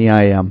breast and the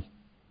IM.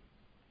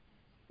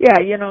 Yeah,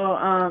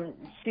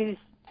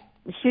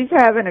 she's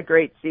having a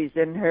great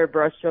season. Her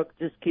breaststroke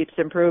just keeps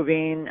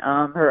improving.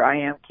 Her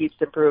IM keeps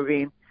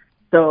improving.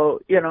 So,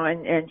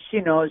 and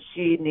she knows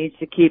she needs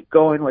to keep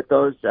going with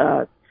those,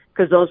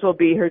 because those will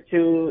be her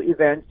 2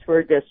 events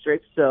for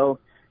districts. So,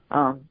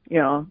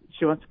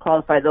 she wants to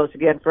qualify those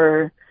again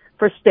for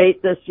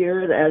state this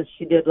year as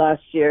she did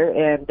last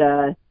year. And,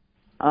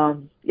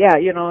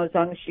 as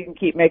long as she can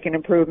keep making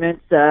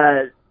improvements,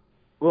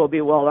 we'll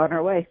be well on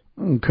our way.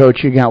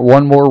 Coach, you got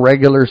one more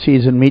regular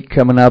season meet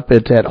coming up.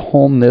 It's at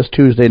home this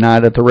Tuesday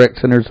night at the Rec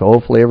Center, so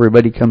hopefully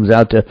everybody comes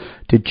out to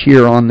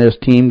cheer on this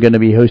team. Going to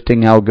be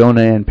hosting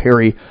Algona and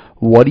Perry.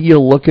 What are you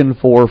looking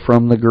for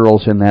from the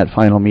girls in that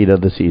final meet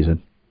of the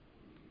season?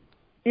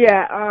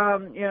 Yeah,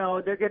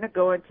 they're going to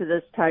go into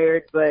this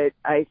tired, but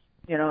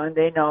and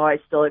they know I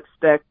still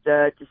expect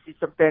to see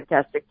some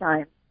fantastic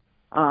times.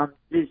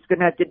 They're just going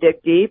to have to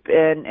dig deep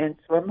and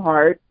swim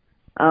hard.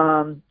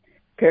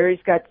 Perry's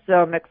got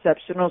some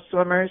exceptional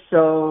swimmers,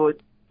 so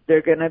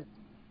they're gonna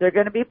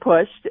be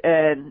pushed,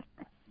 and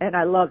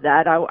I love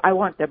that. I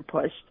want them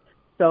pushed.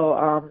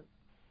 So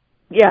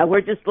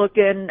we're just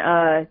looking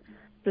to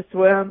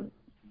swim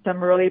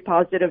some really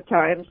positive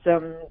times,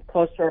 some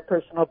close to our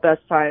personal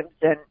best times,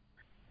 and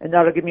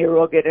that'll give me a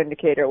real good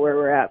indicator where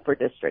we're at for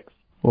districts.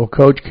 Well,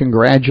 Coach,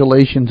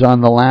 congratulations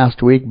on the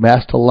last week.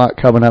 Best of luck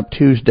coming up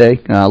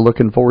Tuesday.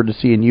 Looking forward to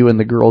seeing you and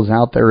the girls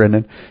out there,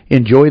 and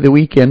enjoy the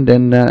weekend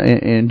and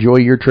enjoy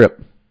your trip.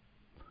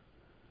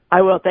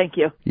 I will. Thank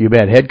you. You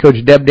bet. Head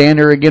Coach Deb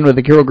Dander again with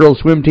the Carroll Girls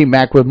Swim Team,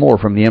 back with more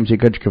from the MC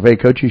Country Cafe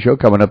Coaching Show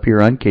coming up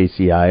here on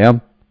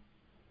KCIM.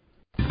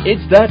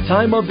 It's that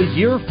time of the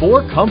year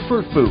for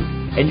comfort food,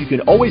 and you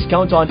can always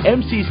count on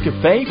MC's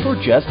Cafe for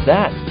just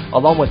that,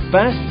 along with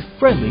fast,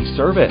 friendly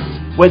service.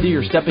 Whether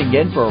you're stepping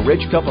in for a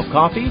rich cup of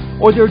coffee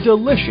or their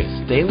delicious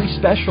daily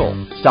special,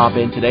 stop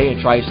in today and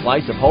try a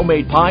slice of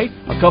homemade pie,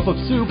 a cup of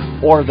soup,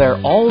 or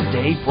their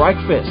all-day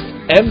breakfast.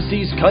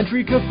 MC's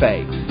Country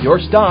Cafe, your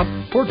stop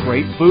for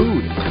great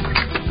food.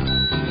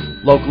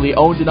 Locally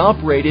owned and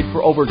operated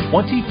for over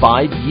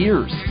 25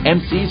 years,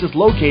 MC's is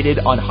located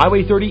on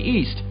Highway 30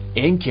 East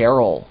in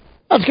Carroll.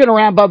 That's going to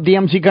wrap up the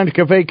MC Country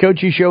Cafe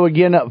Coaching Show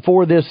again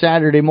for this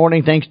Saturday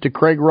morning. Thanks to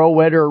Craig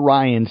Rowetter,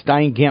 Ryan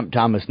Steinkamp,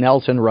 Thomas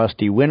Nelson,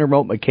 Rusty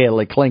Wintermote,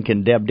 Michaela Klink,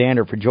 and Deb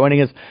Dander for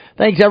joining us.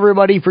 Thanks,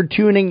 everybody, for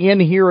tuning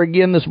in here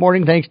again this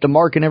morning. Thanks to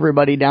Mark and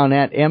everybody down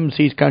at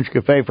MC's Country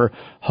Cafe for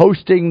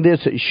hosting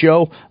this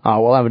show.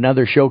 We'll have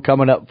another show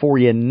coming up for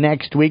you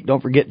next week.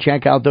 Don't forget,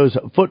 check out those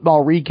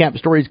football recap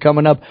stories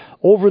coming up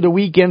over the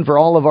weekend for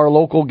all of our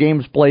local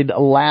games played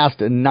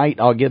last night.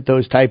 I'll get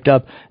those typed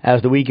up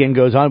as the weekend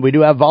goes on. We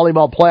do have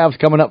volleyball playoffs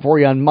coming up for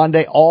you on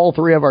Monday. All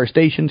 3 of our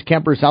stations,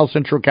 Kemper, South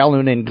Central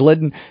Calhoun, and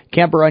Glidden.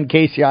 Kemper on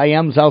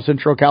KCIM, South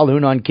Central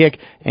Calhoun on KIC,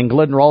 and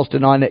Glidden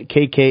Ralston on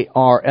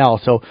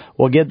KKRL. So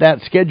we'll get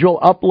that schedule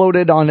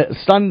uploaded on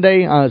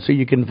Sunday so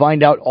you can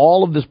find out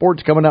all of the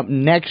sports coming up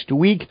next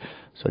week.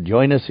 So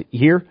join us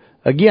here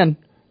again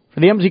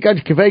for the MC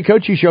Country Cafe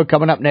Coaching Show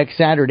coming up next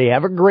Saturday.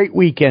 Have a great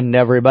weekend,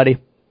 everybody.